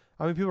fucking.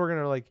 I mean, people are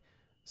gonna like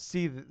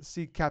see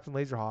Captain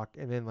Laserhawk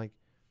and then like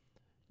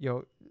you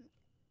know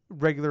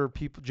regular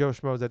people, Joe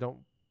Schmoes that don't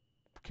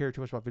care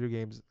too much about video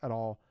games at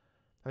all.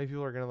 How many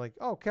people are gonna like,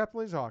 oh, Captain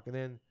Laserhawk, and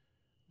then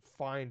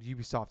find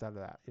Ubisoft out of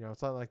that? You know,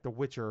 it's not like The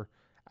Witcher,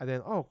 and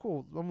then oh,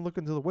 cool, I'm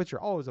looking into The Witcher.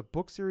 Oh, there's a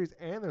book series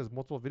and there's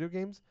multiple video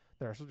games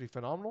that are supposed to be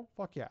phenomenal.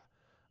 Fuck yeah.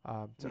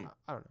 So Hmm.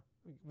 I don't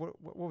know.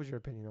 What was your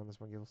opinion on this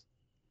one, Gilles?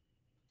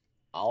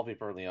 I'll be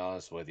perfectly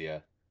honest with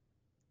you.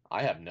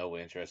 I have no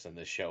interest in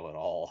this show at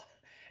all,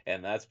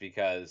 and that's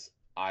because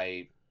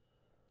I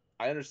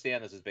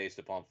understand this is based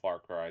upon Far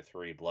Cry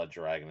 3, Blood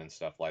Dragon, and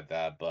stuff like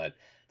that, but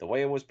the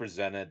way it was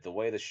presented, the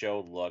way the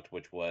show looked,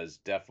 which was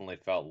definitely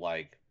felt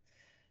like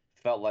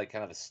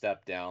kind of a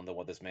step down than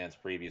what this man's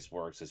previous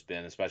works has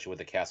been, especially with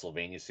the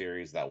Castlevania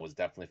series that was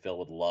definitely filled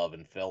with love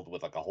and filled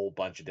with like a whole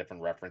bunch of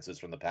different references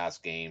from the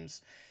past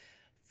games,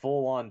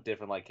 full on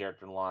different like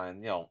character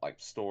line, like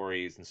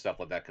stories and stuff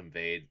like that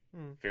conveyed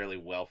Hmm. fairly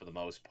well for the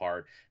most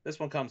part. This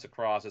one comes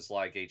across as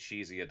like a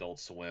cheesy Adult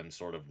Swim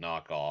sort of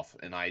knockoff,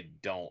 and I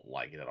don't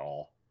like it at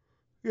all.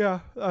 Yeah,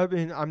 I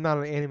mean, I'm not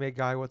an anime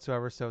guy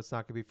whatsoever, so it's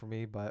not gonna be for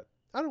me. But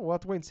I don't know. We'll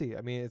have to wait and see.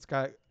 I mean, it's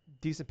got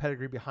decent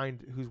pedigree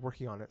behind who's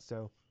working on it,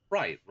 so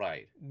Right,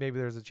 right. maybe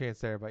there's a chance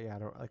there. But yeah, I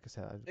don't. Like I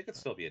said, It could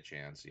still be a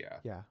chance, yeah.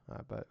 yeah,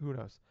 but who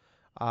knows?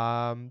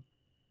 Um,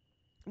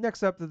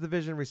 Next up, the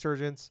Division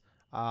Resurgence.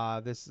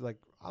 This is like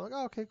I'm like,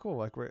 oh, okay, cool.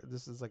 Like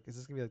this is like, is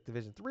this gonna be like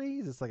Division 3?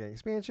 Is this like an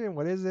expansion?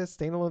 What is this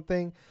standalone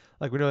thing?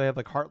 Like we know they have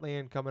like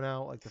Heartland coming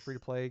out, like the free to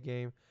play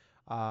game.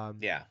 Um,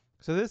 Yeah.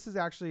 so this is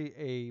actually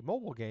a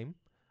mobile game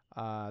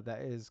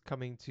that is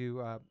coming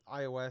to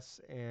iOS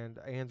and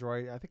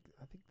Android. I think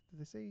did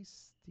they say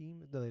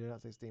Steam? No, they did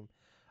not say Steam.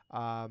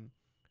 Um,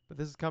 but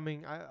this is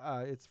coming.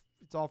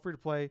 It's all free to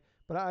play.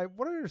 But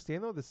what I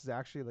understand though, this is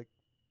actually like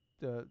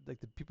the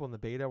people in the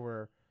beta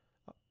were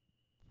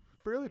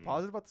fairly Mm.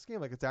 positive about this game.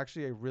 Like it's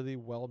actually a really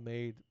well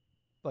made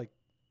like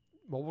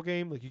mobile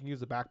game. Like you can use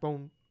the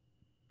Backbone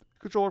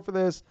controller for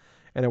this,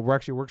 and it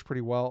actually works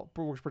pretty well.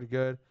 Works pretty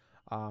good.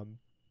 Um,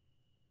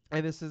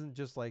 and this isn't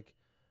just like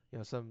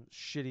some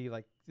shitty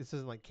like this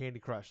isn't like Candy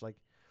Crush. Like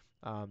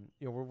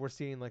we're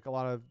seeing like a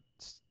lot of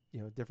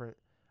different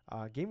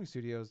gaming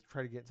studios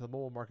try to get into the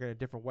mobile market in a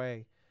different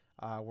way,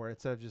 where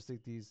instead of just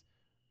like these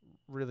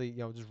really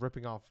just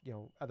ripping off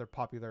other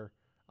popular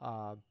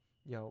uh,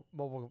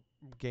 mobile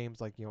games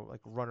like like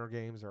runner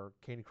games or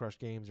Candy Crush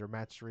games or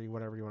Match 3,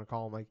 whatever you want to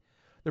call them. Like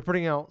they're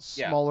putting out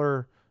Yeah.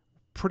 smaller,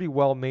 pretty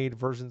well made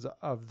versions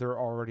of their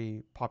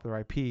already popular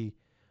IP,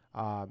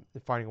 and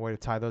finding a way to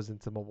tie those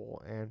into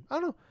mobile. And I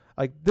don't know,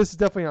 like this is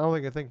definitely I don't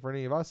think a thing for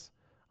any of us,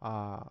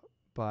 uh,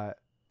 but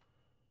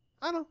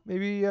I don't know,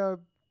 maybe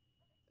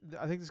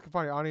I think this can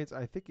find an audience.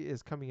 I think it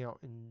is coming out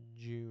in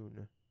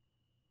June.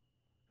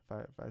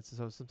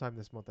 So sometime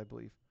this month, I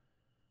believe.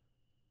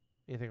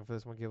 Anything for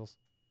this one, Gables?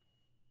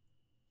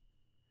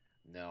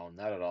 No,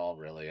 not at all,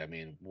 really. I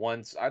mean,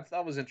 once I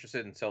was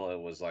interested until it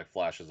was like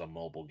flashes a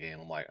mobile game.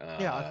 I'm like,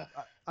 Yeah,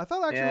 I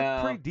thought it actually looked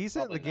yeah, pretty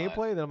decent, probably the not.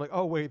 gameplay. Then I'm like,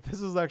 oh wait,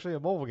 this is actually a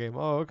mobile game.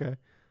 Oh, okay.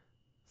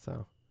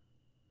 So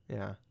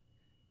yeah,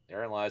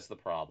 Therein lies the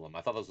problem.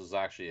 I thought this was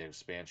actually an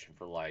expansion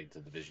for like the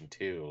Division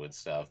 2 and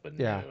stuff, but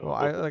yeah.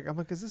 Well, no. I'm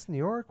like, is this New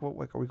York? What,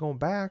 like, are we going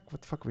back?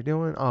 What the fuck are we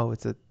doing? Oh,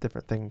 it's a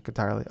different thing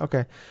entirely.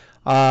 Okay.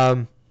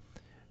 Um,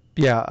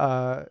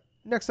 yeah.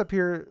 Next up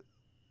here,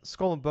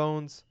 Skull and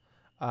Bones.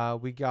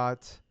 We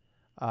got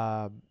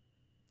um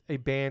a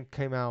band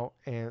came out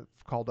and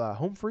called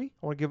Home Free.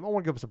 I want to give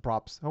them some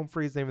props. Home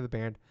Free is the name of the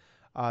band.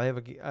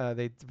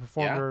 They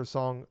performed Yeah, their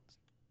song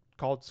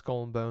called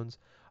Skull and Bones.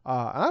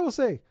 And I will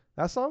say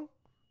that song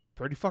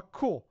pretty fucking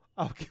cool.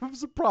 I'll give them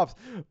some props.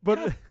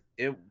 yeah. But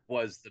It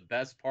was the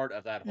best part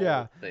of that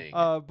yeah, whole thing.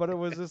 but it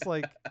was just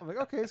like I'm like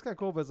okay, it's kind of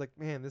cool, but it's like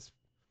man, this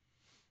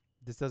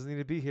doesn't need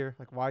to be here.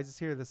 Like why is this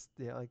here? This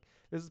yeah, like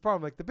this is the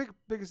problem. Like the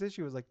biggest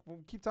issue is like when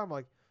we keep talking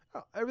like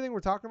oh, everything we're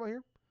talking about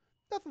here,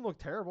 nothing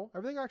looked terrible.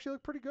 Everything actually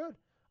looked pretty good,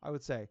 I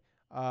would say.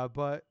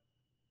 But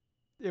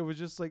it was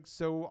just like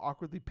so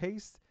awkwardly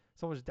paced,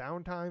 so much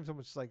downtime, so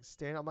much like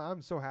stand.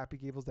 I'm so happy,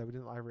 Gables, that we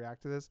didn't live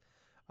react to this.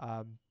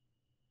 Um,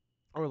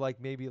 or like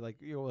maybe like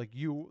like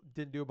you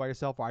didn't do it by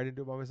yourself or I didn't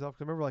do it by myself.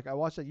 'Cause I remember like I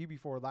watched that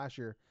UB4 last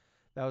year.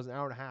 That was an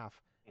hour and a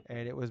half,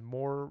 and Mhm. it was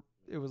more.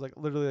 It was like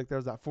literally like there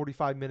was that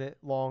 45-minute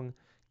long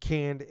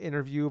canned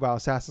interview about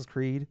Assassin's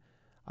Creed.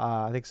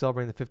 I think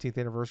celebrating the 15th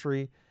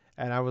anniversary,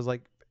 and I was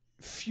like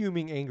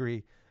fuming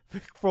angry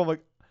from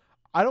like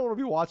I don't want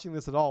to be watching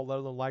this at all, let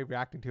alone live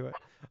reacting to it.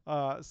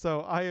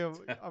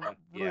 I'm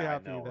really Yeah, I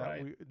happy know, that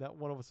right? that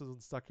one of us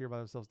isn't stuck here by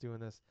themselves doing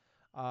this.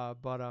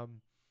 But I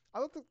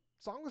thought the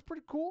song was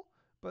pretty cool,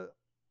 but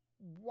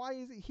why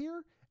is it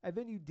here? And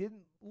then you did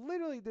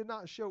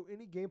not show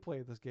any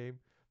gameplay of this game,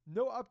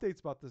 no updates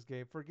about this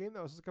game for a game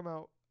that was supposed to come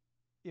out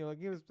a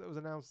game that was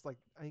announced like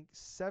I think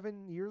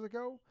 7 years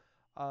ago.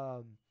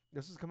 Um,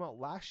 this has come out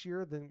last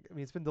year. Then I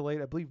mean, it's been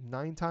delayed. I believe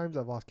 9 times.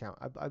 I've lost count.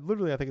 I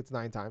literally I think it's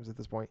 9 times at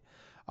this point.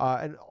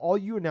 And all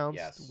you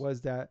announced Yes.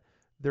 was that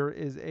there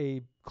is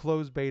a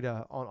closed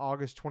beta on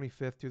August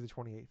 25th through the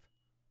 28th.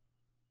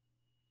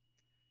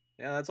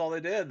 Yeah, that's all they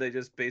did. They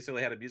just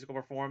basically had a musical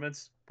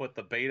performance, put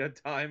the beta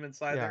time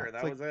inside Yeah, there, and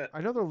it's that like was it.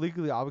 I know they're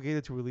legally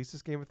obligated to release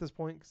this game at this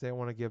point because they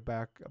want to give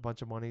back a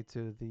bunch of money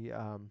to the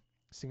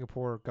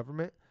Singapore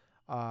government.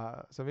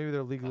 So maybe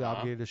they're legally Uh-huh.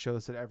 obligated to show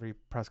this at every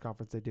press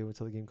conference they do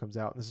until the game comes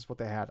out. And this is what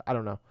they had. I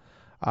don't know.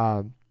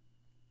 Um,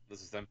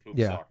 This is them poop yeah.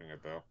 stalking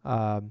it, though.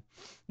 Um,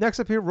 Next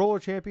up here, Roller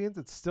Champions.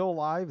 It's still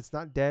alive. It's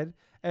not dead.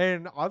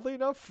 And oddly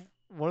enough,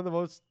 one of the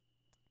most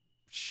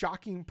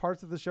shocking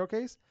parts of the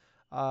showcase,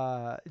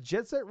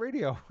 Jet Set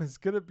Radio is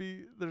gonna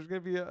be. There's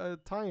gonna be a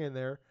tie-in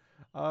there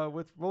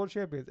with Roller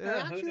Champions, and it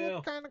Who actually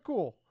looked knew? kind of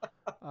cool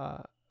uh,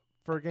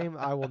 for a game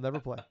I will never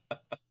play.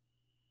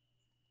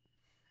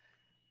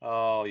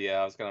 Oh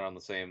yeah, I was kind of on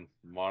the same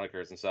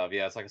monikers and stuff.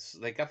 Yeah, it's like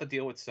they got the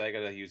deal with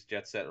Sega to use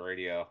Jet Set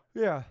Radio.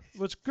 Yeah,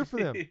 which good for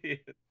them.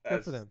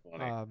 Good for That's them.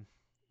 funny.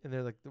 And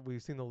they're like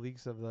we've seen the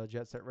leaks of the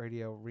Jet Set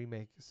Radio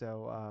remake,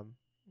 so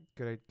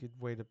good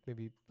way to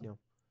maybe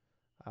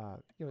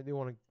they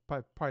want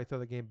to probably throw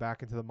the game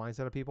back into the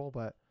mindset of people,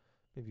 but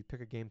maybe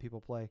pick a game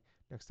people play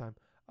next time.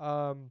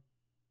 Um,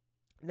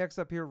 Next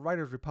up here,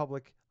 Riders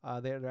Republic.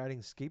 They're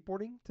adding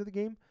skateboarding to the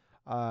game,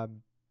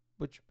 um,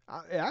 which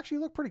it actually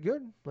looked pretty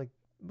good. Like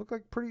looked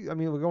like pretty. I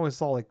mean, we only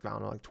saw like I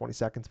don't know, like 20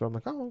 seconds, but I'm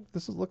like, oh,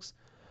 looks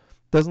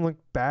doesn't look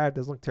bad,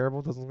 doesn't look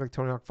terrible, doesn't look like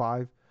Tony Hawk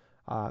 5.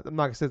 I'm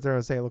not gonna sit there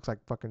and say it looks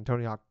like fucking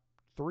Tony Hawk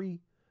 3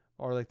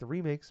 or like the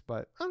remakes,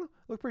 but I don't know,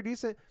 it looked pretty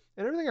decent.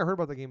 And everything I heard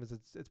about the game is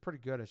it's pretty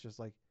good. It's just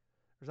like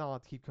there's not a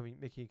lot to keep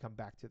making you come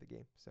back to the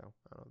game. So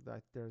I don't know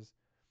that there's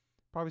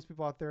probably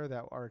people out there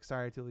that are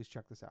excited to at least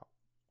check this out.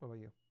 What about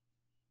you?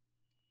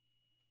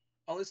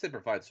 At least they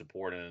provide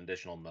support and an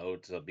additional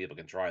mode so people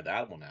can try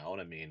that one out.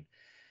 I mean,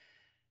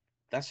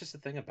 that's just the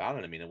thing about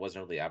it. I mean, it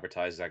wasn't really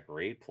advertised that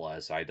great.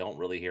 Plus, I don't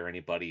really hear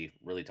anybody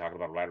really talking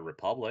about Rider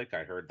Republic.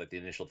 I heard like the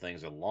initial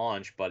things at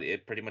launch, but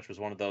it pretty much was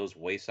one of those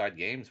wayside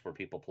games where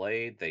people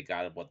played, they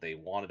got what they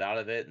wanted out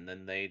of it, and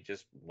then they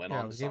just went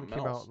Yeah, it on to was a game that something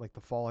came out else. like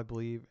the fall, I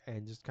believe,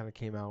 and just kind of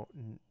came out,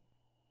 and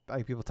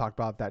like people talked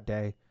about it that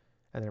day,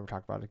 and they never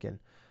talked about it again.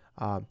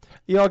 Um,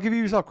 I'll give Hmm.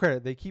 Ubisoft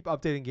credit; they keep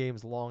updating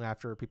games long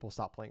after people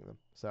stop playing them.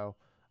 So,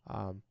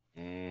 um,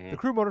 the Hmm.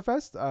 Crew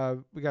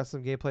Motorfest, we got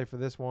some gameplay for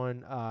this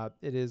one.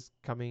 It is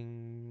coming.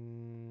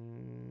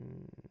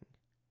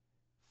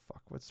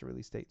 Fuck, what's the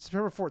release date?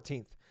 September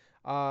 14th.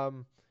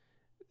 Um,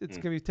 it's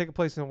Hmm. gonna be taking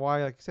place in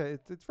Hawaii. Like I said,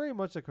 it's very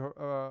much like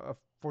a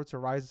Forza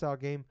Horizon style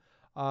game.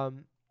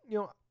 Um, you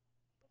know,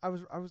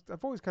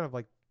 I've always kind of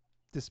like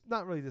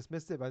not really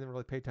dismissed it, but I didn't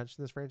really pay attention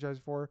to this franchise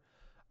before.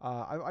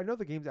 I know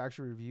the games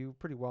actually review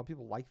pretty well.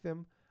 People like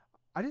them.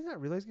 I did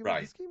not realize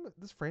Right.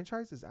 this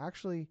franchise is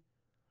actually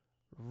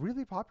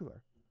really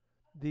popular.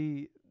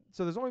 The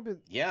so there's only been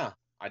Yeah,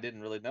 I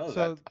didn't really know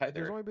that so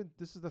there's either. only been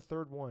this is the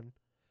third one,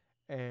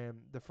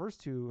 and the first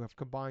two have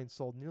combined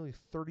sold nearly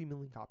 30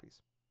 million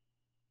copies.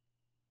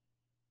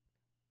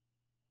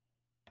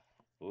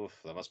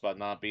 Oof, that must about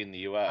not be in the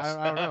I, U.S.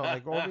 I don't know,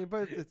 like, I mean,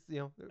 but it's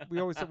we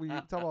always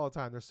we tell all the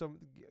time. There's so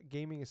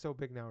gaming is so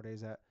big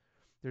nowadays that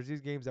there's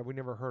these games that we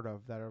never heard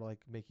of that are like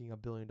making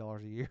 $1 billion a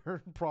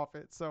year in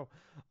profit. So,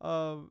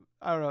 I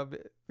don't know.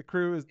 The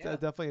Crew is Yeah.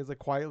 definitely is like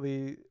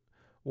quietly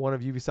one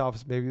of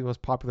Ubisoft's maybe the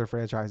most popular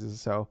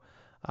franchises. So,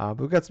 but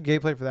we've got some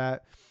gameplay for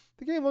that.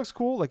 The game looks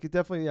cool. Like it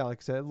definitely, yeah, like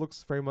I said, it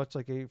looks very much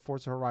like a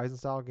Forza Horizon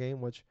style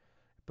game,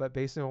 but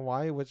based in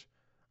Hawaii, which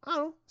I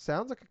don't know,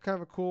 sounds like a kind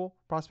of a cool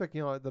prospect.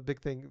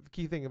 The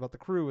key thing about the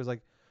Crew is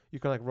like you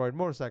can like ride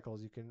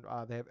motorcycles. You can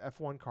they have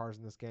F1 cars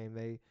in this game.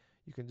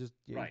 You can just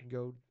you Right. can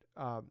go.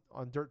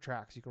 on dirt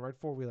tracks. You can ride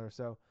four wheeler.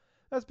 So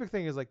that's the big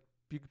thing is like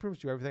you can pretty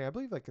much do everything. I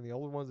believe like in the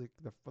older ones, like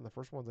the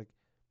first ones, like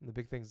the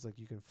big things like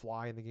you can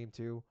fly in the game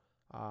too.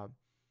 Um,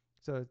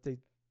 so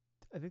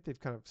I think they've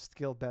kind of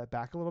scaled that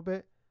back a little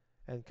bit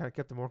and kind of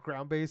kept it more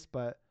ground based.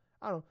 But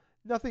I don't know,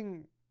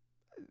 nothing.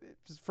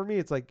 For me,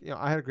 it's like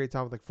I had a great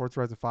time with like Forza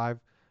Horizon 5,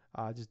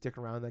 just dicking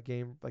around in that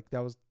game. Like that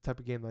was the type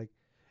of game like,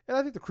 and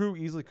I think the crew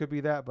easily could be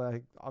that, but I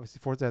think obviously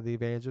Forza had the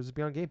advantage of just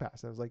being on Game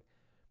Pass. And it was like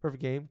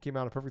perfect game, came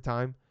out at a perfect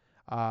time,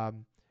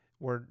 um,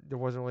 where there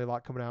wasn't really a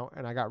lot coming out,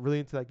 and I got really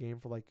into that game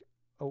for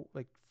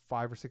like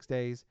 5 or 6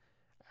 days,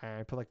 and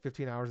I put like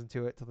 15 hours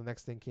into it till the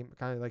next thing came.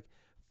 Kind of like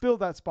filled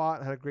that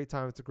spot. Had a great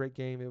time. It's a great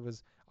game. It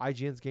was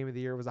IGN's Game of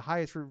the Year. It was the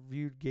highest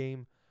reviewed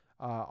game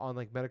on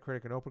like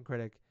Metacritic and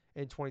OpenCritic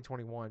in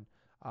 2021.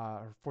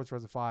 Forza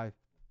Horizon 5.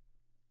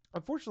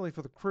 Unfortunately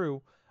for the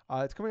crew,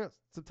 it's coming out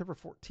September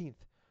 14th,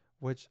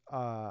 which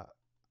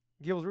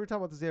Gills, we were talking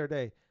about this the other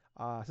day.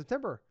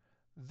 September,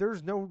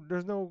 there's no,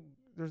 there's no,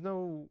 there's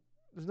no,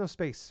 there's no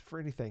space for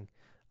anything,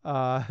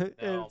 and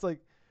it's No, like,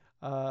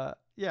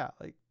 yeah,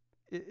 like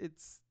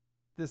it's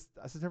this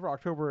September,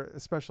 October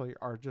especially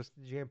are just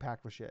jam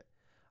packed with shit.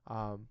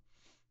 Um,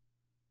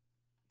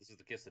 this is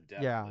the kiss of death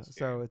for yeah, this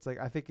so game. it's like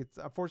I think it's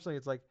unfortunately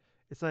it's like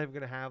it's not even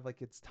gonna have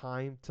like its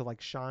time to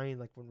like shine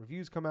like when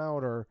reviews come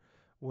out or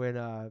when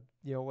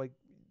like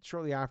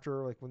shortly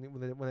after like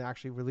when it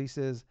actually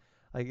releases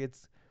like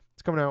it's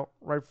coming out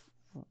right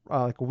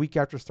like a week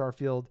after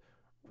Starfield,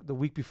 the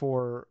week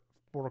before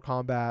Mortal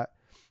Kombat,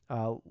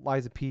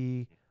 Liza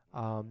P.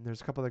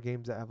 There's a couple other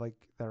games that have like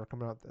that are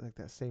coming out like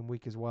that same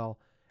week as well,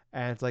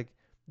 and it's like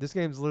this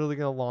game's literally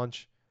gonna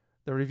launch.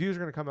 The reviews are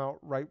gonna come out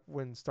right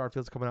when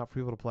Starfield's coming out for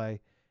people to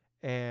play,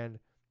 and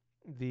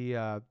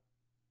the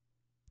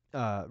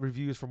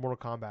reviews for Mortal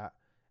Kombat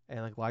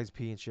and like Lies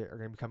P and shit are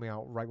gonna be coming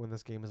out right when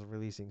this game is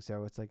releasing.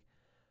 So it's like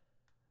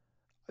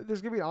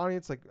there's gonna be an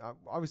audience. Like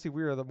obviously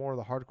we are the more of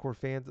the hardcore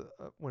fans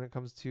when it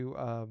comes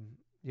to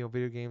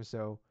video games.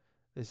 So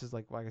this is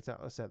like I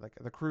said like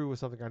the crew was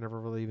something I never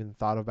really even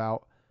thought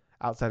about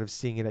outside of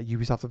seeing it at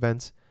Ubisoft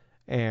events,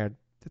 and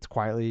it's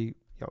quietly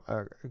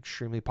an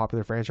extremely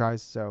popular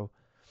franchise. So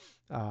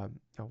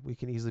we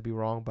can easily be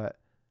wrong, but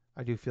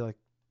I do feel like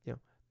you know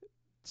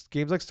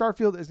games like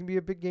Starfield is gonna be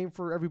a big game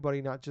for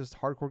everybody, not just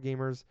hardcore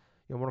gamers.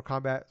 Mortal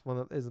Kombat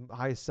is the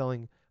highest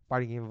selling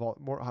fighting game of all.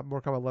 Mortal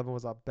Kombat 11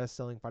 was the best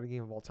selling fighting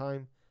game of all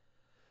time.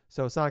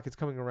 So it's not like it's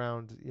coming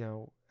around,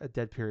 a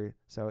dead period.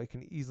 So it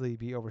can easily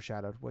be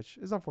overshadowed, which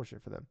is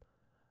unfortunate for them.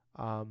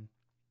 Um,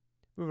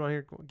 moving on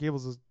here,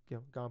 Gables is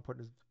gone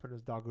putting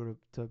his doggo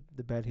to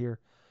the bed here.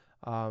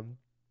 Um,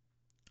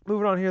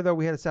 moving on here though,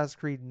 we had Assassin's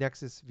Creed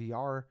Nexus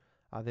VR.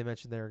 They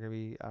mentioned they were going to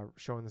be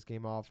showing this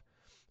game off.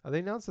 They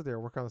announced that they were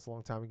working on this a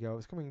long time ago.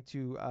 It's coming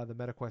to the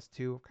MetaQuest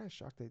 2. I'm kind of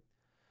shocked that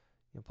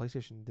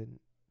PlayStation didn't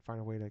find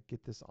a way to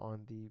get this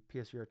on the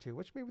PSVR 2,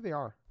 which maybe they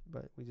are,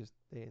 but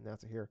they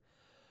announced it here.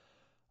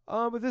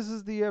 But this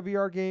is the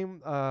VR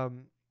game.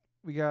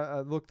 We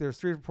got look. There's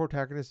three different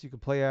protagonists you can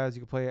play as.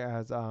 You can play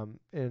as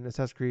in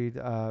Assassin's Creed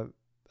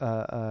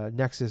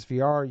Nexus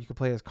VR. You can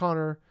play as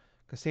Connor,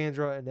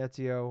 Cassandra, and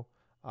Ezio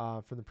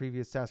from the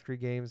previous Assassin's Creed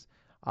games.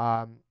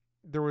 Um,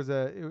 it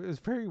was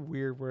very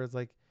weird where it's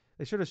like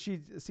they showed a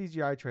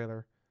CGI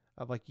trailer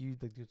of like you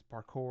like doing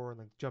parkour and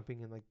like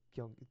jumping and like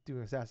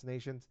doing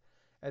assassinations,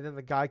 and then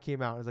the guy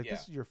came out and was like, Yeah,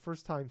 "This is your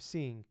first time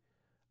seeing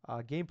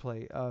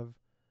gameplay of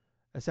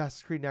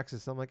Assassin's Creed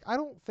Nexus." I'm like, I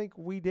don't think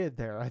we did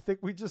there. I think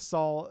we just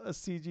saw a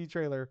CG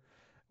trailer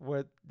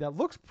that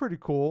looks pretty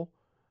cool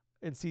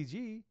in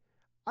CG.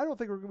 I don't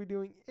think we're gonna be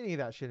doing any of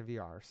that shit in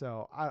VR.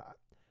 So I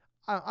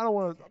don't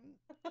want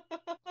to.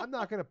 I'm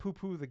not gonna poo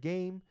poo the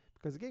game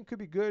because the game could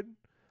be good.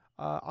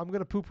 I'm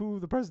gonna poo poo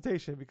the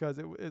presentation because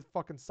it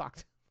fucking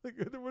sucked. Like,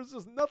 there was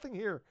just nothing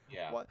here.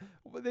 yeah.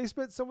 What they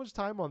spent so much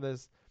time on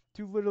this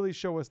to literally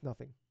show us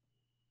nothing.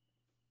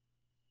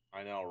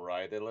 I know,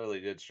 right? They literally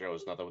did show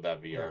us nothing with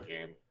that VR Yeah.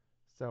 game.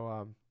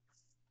 So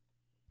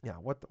yeah,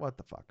 what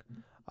the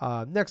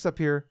fuck? Next up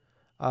here,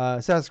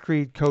 Assassin's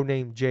Creed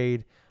Codename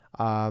Jade,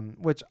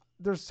 which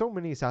there's so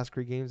many Assassin's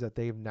Creed games that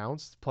they've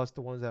announced, plus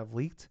the ones that have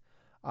leaked,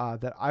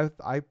 that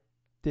I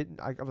didn't.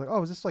 I was like,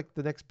 oh, is this like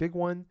the next big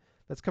one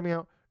that's coming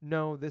out?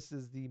 No, this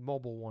is the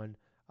mobile one.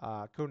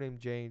 Codename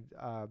Jade,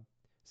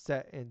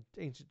 set in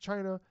ancient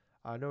China.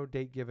 No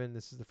date given.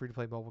 This is the free to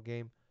play mobile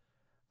game.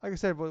 Like I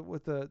said,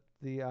 with the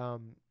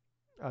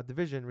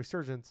Division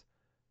Resurgence,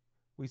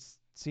 we've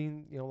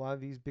seen a lot of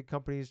these big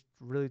companies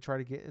really try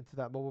to get into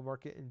that mobile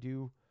market and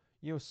do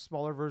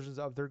smaller versions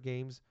of their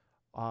games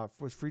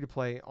for free to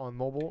play on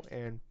mobile,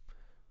 and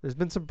there's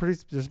been some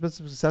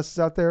successes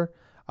out there.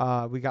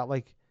 We got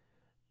like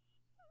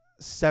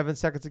 7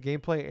 seconds of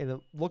gameplay, and it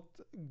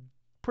looked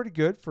pretty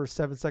good for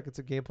 7 seconds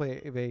of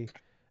gameplay of a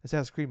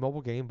Assassin's Creed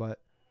mobile game, but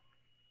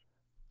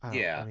I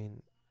Yeah.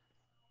 mean,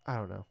 I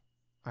don't know.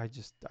 I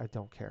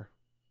don't care.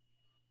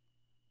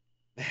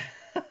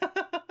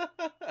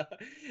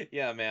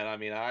 Yeah, man. I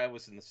mean, I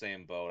was in the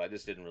same boat. I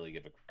just didn't really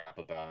give a crap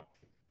about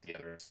the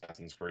other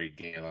Assassin's Creed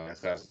game, like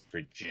Assassin's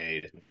Creed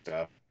Jade and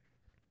stuff.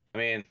 I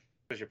mean,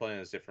 you're playing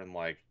as different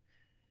like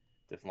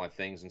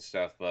things and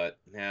stuff, but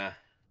yeah,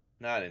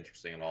 not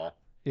interesting at all.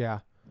 Yeah.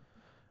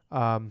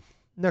 Um,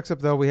 Next up,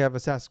 though, we have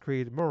Assassin's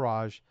Creed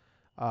Mirage.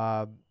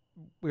 Uh,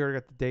 we already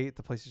got the date,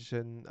 the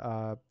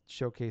PlayStation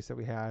showcase that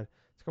we had.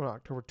 It's coming out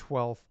October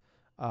 12th.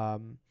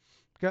 Um,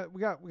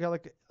 we got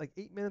like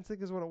 8 minutes, I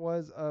think is what it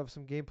was, of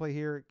some gameplay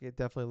here. It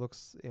definitely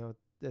looks,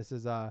 this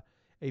is a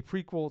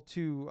prequel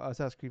to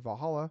Assassin's Creed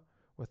Valhalla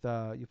with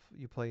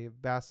you play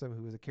Basim,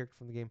 who is a character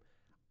from the game.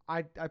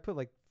 I put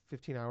like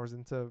 15 hours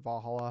into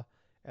Valhalla,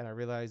 and I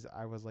realized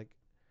I was like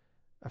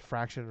a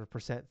fraction of a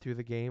percent through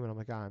the game, and I'm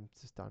like, I'm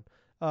just done.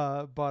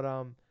 But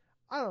I don't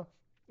know.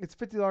 It's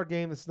 $50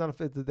 game. This is not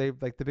a they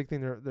like the big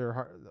thing they're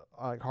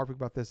harping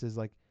about this is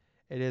like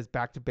it is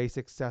back to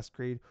basics Assassin's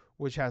Creed,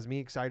 which has me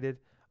excited.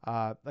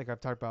 Like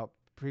I've talked about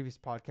previous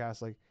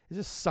podcasts, like it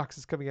just sucks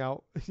it's coming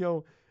out,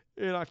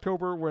 in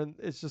October when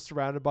it's just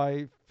surrounded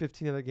by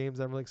 15 other games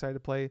that I'm really excited to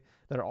play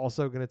that are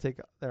also going to take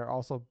that are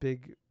also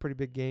pretty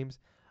big games.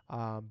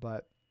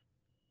 But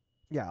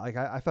yeah, like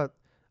I thought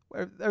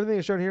everything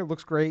that's shown here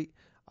looks great.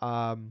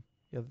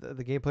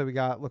 The gameplay we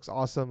got looks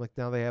awesome. Like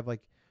now they have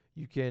like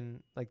you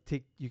can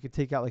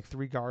take out like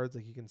three guards.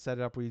 Like you can set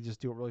it up where you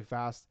just do it really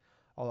fast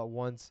all at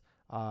once.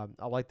 I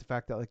like the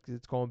fact that like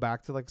it's going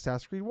back to like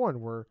Assassin's Creed One,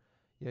 where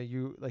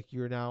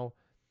you're now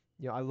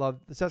I love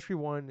Assassin's Creed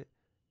One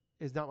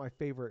is not my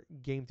favorite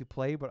game to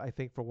play, but I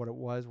think for what it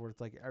was, where it's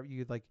like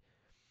you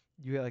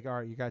get like, all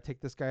right, you gotta take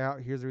this guy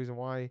out. Here's the reason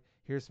why.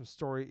 Here's some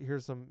story.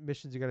 Here's some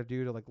missions you gotta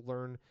do to like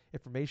learn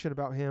information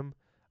about him,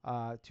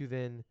 to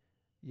then,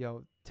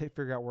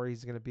 figure out where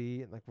he's gonna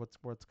be and like what's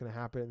gonna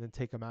happen, and then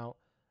take him out,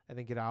 and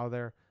then get out of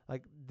there.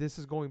 Like this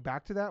is going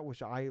back to that,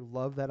 which I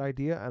love that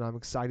idea, and I'm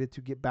excited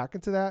to get back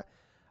into that.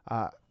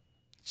 Uh,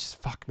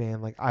 just fuck,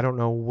 man. Like I don't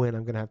know when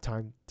I'm gonna have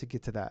time to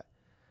get to that.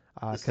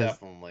 This Cause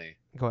definitely,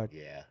 go ahead.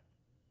 yeah,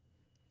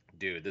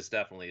 dude, this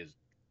definitely is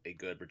a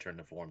good return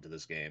to form to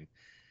this game.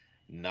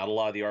 Not a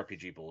lot of the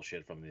RPG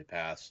bullshit from the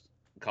past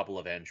couple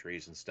of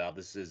entries and stuff.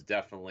 This is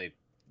definitely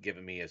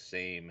giving me a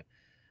same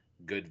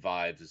good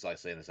vibes as I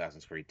say in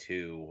Assassin's Creed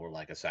 2 or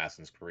like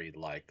Assassin's Creed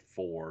like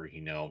 4,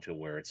 to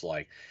where it's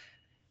like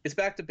it's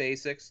back to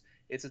basics.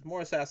 It's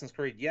more Assassin's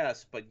Creed,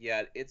 yes, but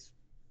yet it's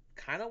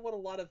kind of what a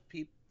lot of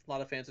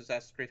fans of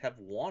Assassin's Creed have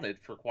wanted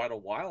for quite a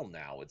while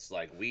now. It's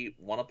like we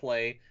want to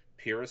play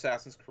pure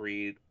Assassin's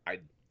Creed.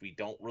 We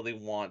don't really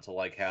want to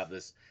like have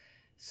this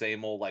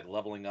same old like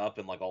leveling up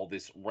and like all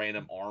this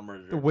random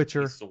armor The or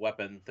Witcher. pieces of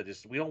weapon that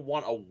just we don't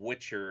want a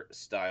Witcher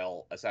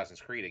style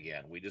Assassin's Creed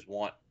again. We just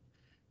want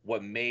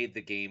what made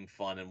the game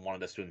fun and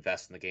wanted us to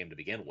invest in the game to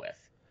begin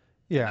with.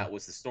 And Yeah. that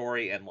was the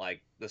story and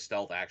like the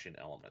stealth action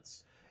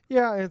elements.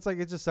 Yeah, and it's like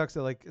it just sucks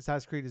that like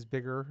Assassin's Creed is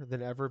bigger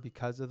than ever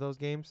because of those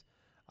games.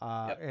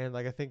 Yep. And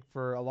like I think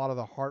for a lot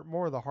of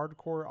more of the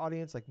hardcore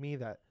audience like me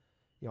that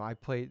I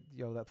played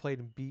that played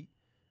and beat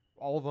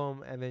all of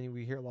them, and then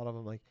we hear a lot of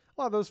them like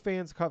a lot of those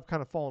fans have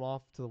kind of fallen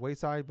off to the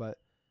wayside, but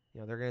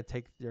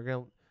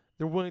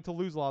they're willing to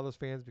lose a lot of those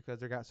fans because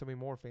they got so many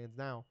more fans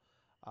now.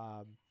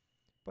 Um,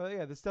 but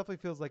yeah, this definitely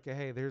feels like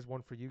hey, there's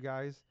one for you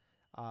guys.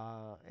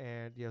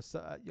 And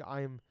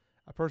I am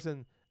a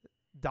person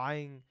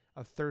dying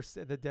of thirst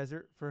in the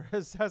desert for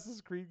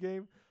Assassin's Creed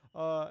game.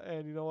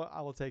 And you know what?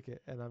 I will take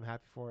it, and I'm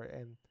happy for it.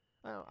 And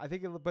I don't know, I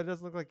think but it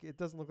doesn't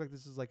look like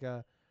this is like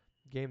a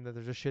game that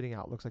they're just shitting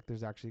out. It looks like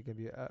there's actually gonna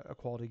be a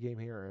quality game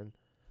here, and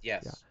yeah,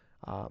 Yes.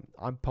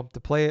 I'm pumped to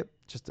play it.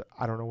 Just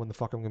I don't know when the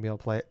fuck I'm gonna be able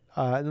to play it.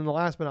 And then the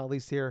last but not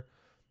least here,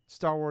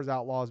 Star Wars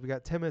Outlaws. We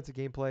got 10 minutes of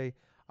gameplay.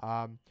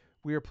 Um,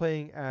 we are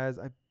playing as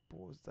I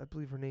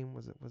believe her name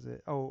was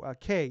it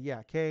Kay,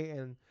 yeah, Kay,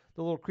 and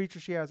the little creature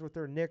she has with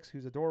her, Nyx,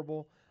 who's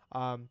adorable.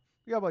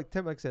 We have like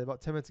 10, like I said,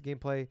 about 10 minutes of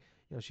gameplay.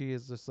 She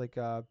is just like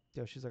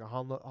she's like a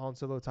Han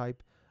Solo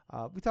type.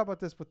 We talked about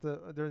this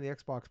during the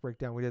Xbox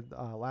breakdown we did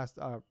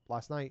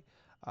last night.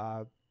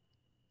 Uh,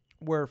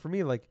 where for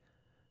me, like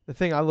the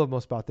thing I love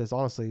most about this,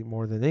 honestly,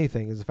 more than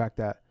anything, is the fact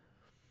that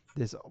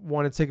this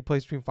one it's taking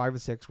place between 5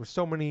 and 6, where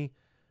so many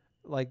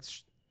like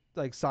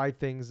like side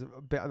things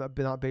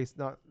not based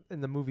not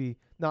in the movie,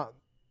 not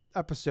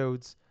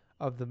episodes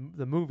of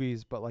the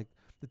movies, but like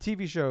the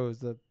TV shows,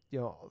 the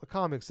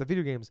comics, the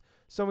video games.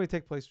 So many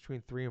take place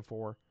between 3 and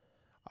 4.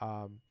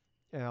 Um,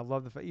 and I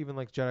love even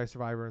like Jedi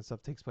Survivor and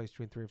stuff takes place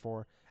between 3 and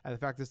 4, and the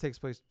fact this takes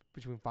place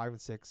between 5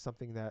 and 6,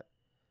 something that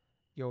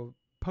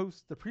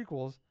post the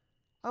prequels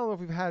I don't know if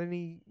we've had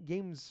any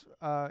games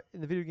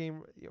in the video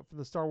game from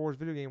the Star Wars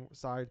video game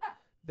side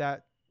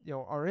that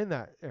are in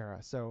that era.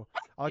 So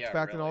I like the Yeah,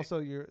 fact, and really. also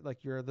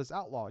you're this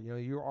outlaw.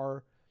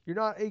 You're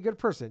not a good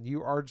person.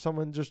 You are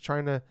someone just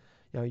trying to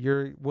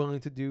you're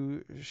willing to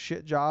do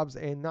shit jobs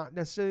and not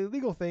necessarily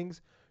legal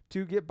things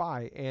to get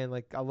by. And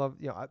like I love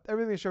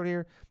everything shown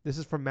here. This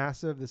is from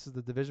Massive. This is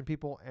the Division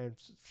people, and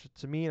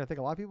to me, and I think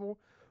a lot of people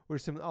were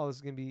assuming, oh, this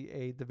is gonna be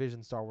a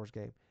Division Star Wars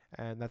game,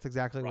 and that's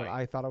exactly what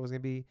Right. I thought it was gonna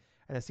be.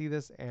 And I see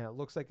this, and it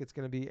looks like it's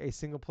going to be a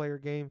single player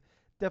game.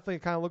 Definitely,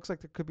 kind of looks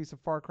like there could be some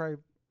Far Cry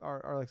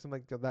or like some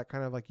like that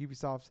kind of like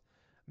Ubisoft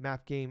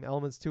map game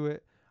elements to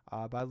it.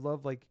 But I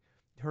love like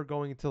her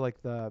going into like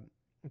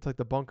into like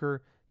the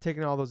bunker,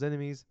 taking all those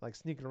enemies, like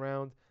sneaking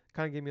around.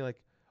 Kind of gave me like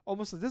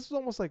almost this was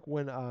almost like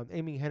when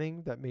Amy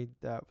Hennig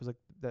that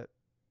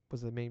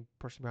was the main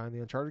person behind the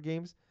Uncharted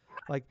games.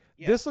 Like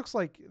Yeah, this looks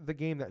like the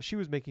game that she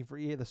was making for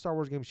EA, the Star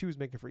Wars game she was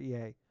making for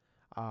EA.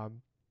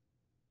 Um,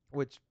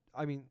 which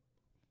I mean,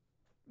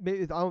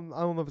 maybe I don't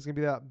know if it's gonna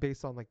be that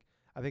based on like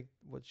I think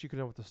what she could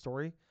have done with the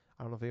story.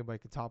 I don't know if anybody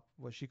could top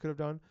what she could have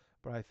done,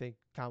 but I think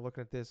kind of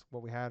looking at this,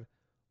 what we had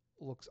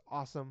looks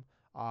awesome.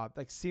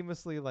 Like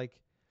seamlessly, like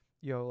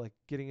like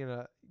getting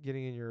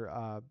in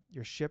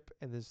your ship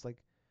and there's like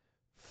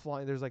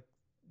flying. There's like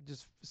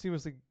just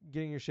seamlessly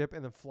getting your ship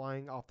and then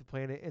flying off the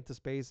planet into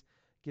space,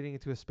 getting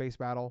into a space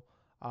battle.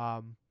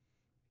 Um,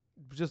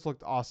 just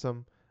looked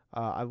awesome.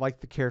 I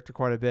liked the character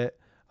quite a bit.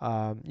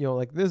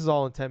 Like this is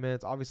all in 10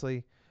 minutes,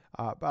 obviously.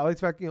 But I like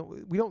the fact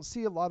we don't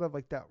see a lot of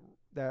like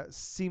that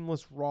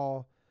seamless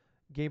raw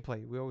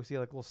gameplay. We always see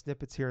like little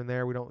snippets here and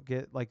there. We don't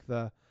get like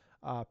the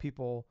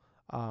people.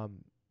 Like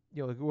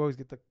we always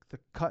get the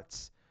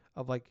cuts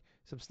of like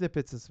some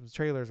snippets and some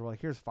trailers. Where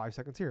like here's 5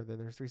 seconds here, then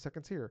there's 3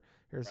 seconds here,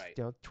 here's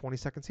right, 20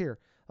 seconds here.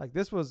 Like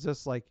this was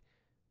just like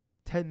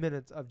 10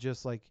 minutes of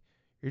just like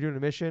you're doing a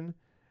mission,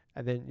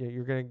 and then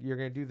you're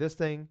gonna do this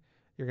thing.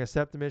 You're gonna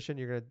set up the mission.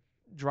 You're gonna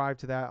drive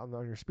to that on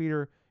your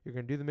speeder. You're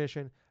gonna do the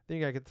mission. Then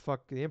you gotta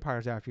get the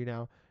Empire's after you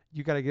now.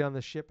 You gotta get on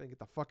the ship and get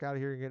the fuck out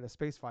of here and get in a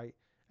space fight.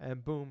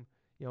 And boom,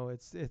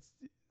 it's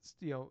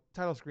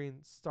title screen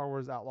Star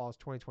Wars Outlaws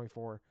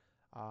 2024.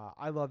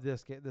 I love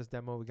this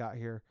demo we got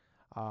here.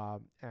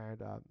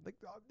 And like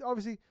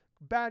obviously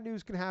bad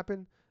news can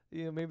happen.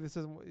 Maybe this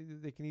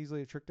isn't. They can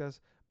easily have tricked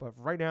us. But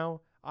right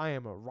now, I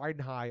am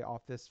riding high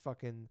off this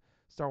fucking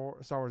Star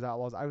Wars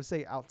Outlaws. I would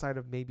say outside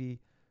of maybe,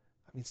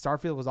 I mean,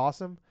 Starfield was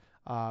awesome,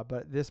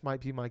 but this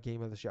might be my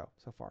game of the show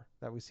so far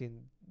that we've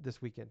seen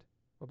this weekend.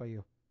 What about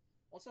you?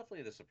 well, it's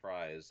definitely the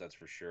surprise, that's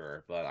for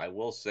sure. But I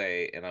will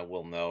say, and I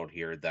will note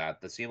here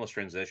that the seamless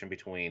transition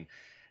between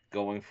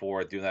going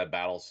for doing that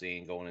battle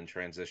scene, going and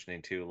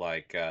transitioning to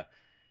like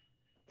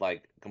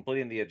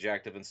completing the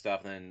objective and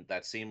stuff, and then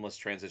that seamless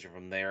transition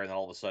from there, and then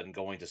all of a sudden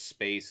going to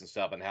space and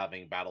stuff and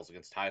having battles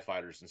against TIE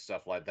fighters and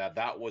stuff like that.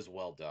 That was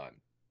well done.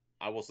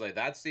 I will say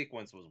that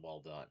sequence was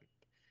well done.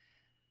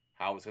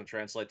 How it's going to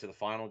translate to the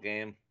final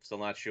game, still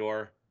not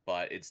sure,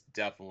 but it's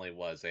definitely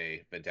was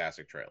a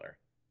fantastic trailer.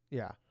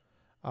 Yeah.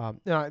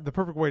 The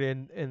perfect way to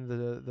end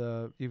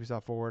the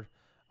Ubisoft Forward.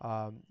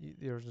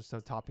 There's just no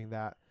topping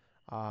that.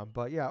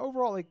 But yeah,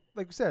 overall, like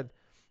we said,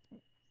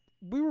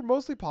 we were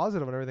mostly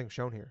positive on everything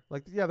shown here.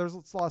 Like, yeah, there's a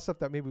lot of stuff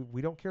that maybe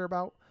we don't care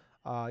about.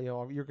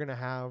 You're gonna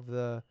have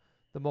the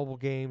mobile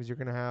games. You're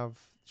gonna have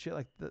shit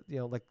like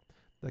like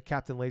the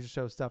Captain Laser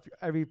Show stuff.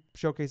 Every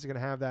showcase is gonna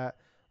have that.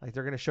 Like,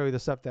 they're gonna show you the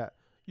stuff that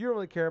you don't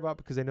really care about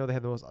because they know they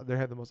have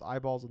the most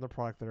eyeballs on the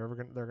product they're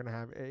gonna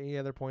have at any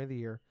other point of the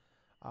year.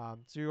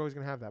 So you're always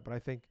gonna have that. But I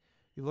think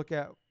you look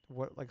at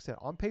what, like I said,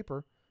 on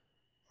paper,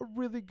 a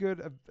really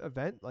good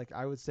event. Like,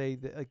 I would say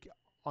that like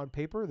on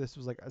paper this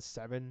was like a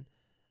 7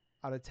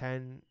 out of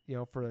 10,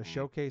 for the Mm-hmm.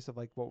 showcase of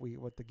like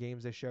what the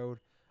games they showed.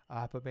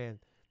 But man,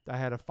 I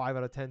had a 5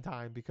 out of 10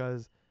 time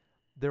because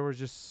there was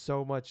just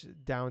so much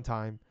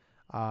downtime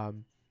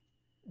um,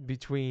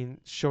 between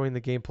showing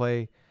the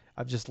gameplay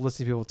of just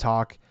listening to people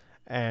talk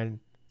and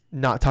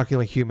not talking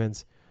like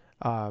humans.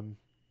 Um,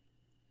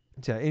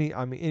 yeah,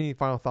 any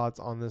final thoughts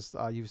on this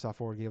Ubisoft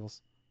Forward,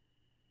 Gables?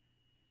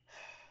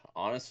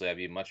 Honestly, I'd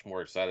be much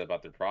more excited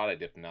about their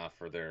product if not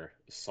for their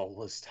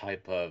soulless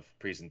type of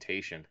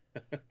presentation.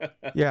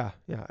 Yeah,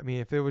 yeah. I mean,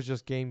 if it was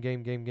just game,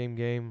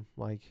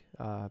 like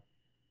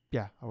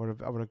yeah, I would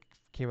have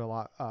came a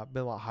lot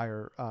been a lot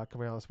higher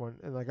coming out of this one.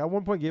 And like at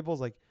one point,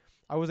 Gables like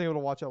I wasn't able to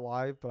watch it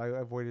live, but I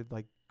avoided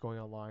like going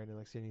online and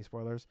like seeing any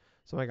spoilers.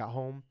 So when I got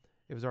home,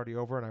 it was already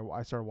over, and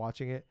I started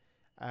watching it,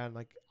 and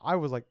like I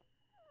was like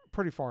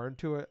pretty far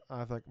into it. I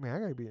was like, man, I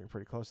gotta be getting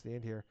pretty close to the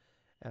end here,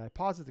 and I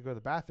paused it to go to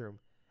the bathroom,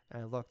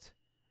 and I looked,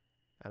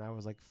 and I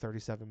was like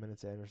 37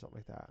 minutes in or something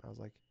like that, and I was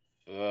like,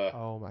 Ugh,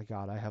 oh my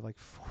god, I have like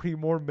 40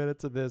 more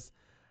minutes of this.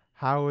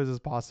 How is this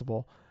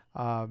possible?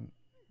 Um, I'm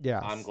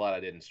yes, glad I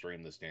didn't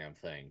stream this damn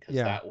thing because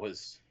yeah. that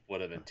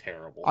would have been I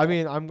terrible.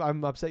 mean,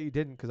 I'm upset you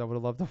didn't because I would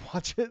have loved to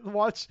watch it.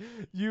 Watch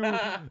you.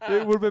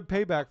 It would have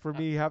been payback for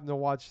me having to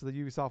watch the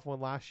Ubisoft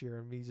one last year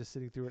and me just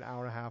sitting through an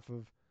hour and a half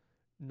of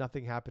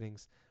nothing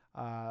happenings.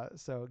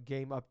 So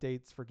game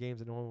updates for games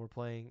that no one were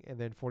playing, and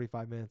then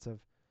 45 minutes of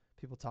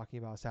people talking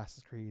about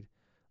Assassin's Creed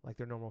like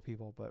they're normal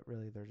people, but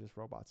really they're just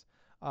robots.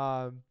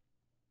 Um,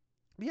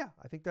 but yeah,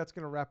 I think that's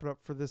gonna wrap it up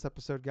for this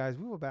episode, guys.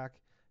 We will be back.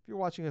 If you're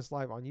watching us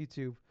live on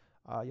YouTube,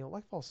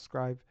 like, follow,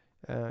 subscribe.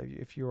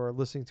 If you are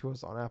listening to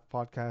us on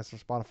Apple Podcasts or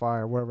Spotify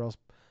or wherever else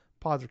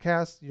pods or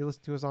casts you're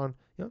listening to us on,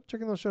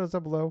 check in those shows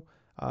down below.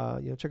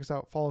 Check us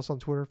out. Follow us on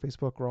Twitter,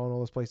 Facebook. We're on all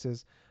those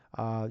places.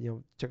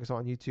 Check us out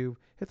on YouTube.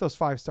 Hit those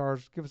 5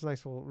 stars. Give us a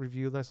nice little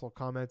review, nice little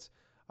comments.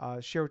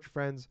 Share with your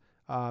friends.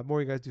 More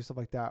you guys do stuff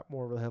like that,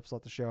 more really helps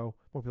out the show.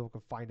 More people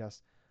can find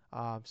us.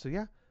 So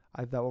yeah,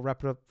 that will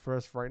wrap it up for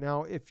us for right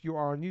now. If you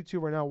are on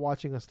YouTube right now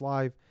watching us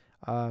live,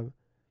 don't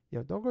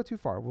go too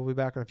far. We'll be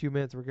back in a few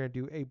minutes. We're going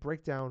to do a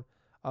breakdown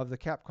of the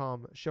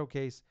Capcom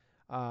showcase.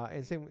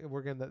 And same,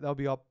 we're gonna that'll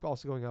be up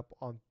also going up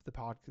on the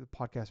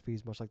podcast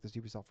feeds, much like this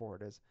Ubisoft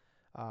Forward is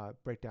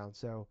breakdown.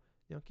 So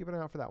keep an eye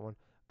out for that one.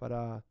 But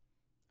I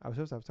was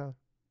supposed to have Tyler.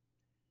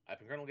 I've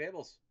been Colonel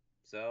Gables.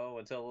 So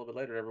until a little bit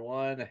later,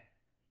 everyone,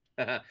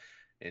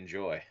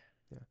 enjoy.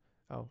 Yeah.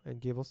 Oh, and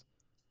Gables.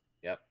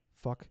 Yep.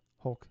 Fuck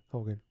Hulk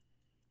Hogan.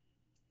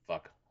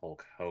 Fuck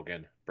Hulk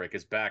Hogan. Break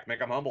his back. Make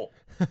him humble.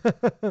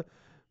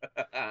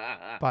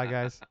 Bye,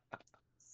 guys.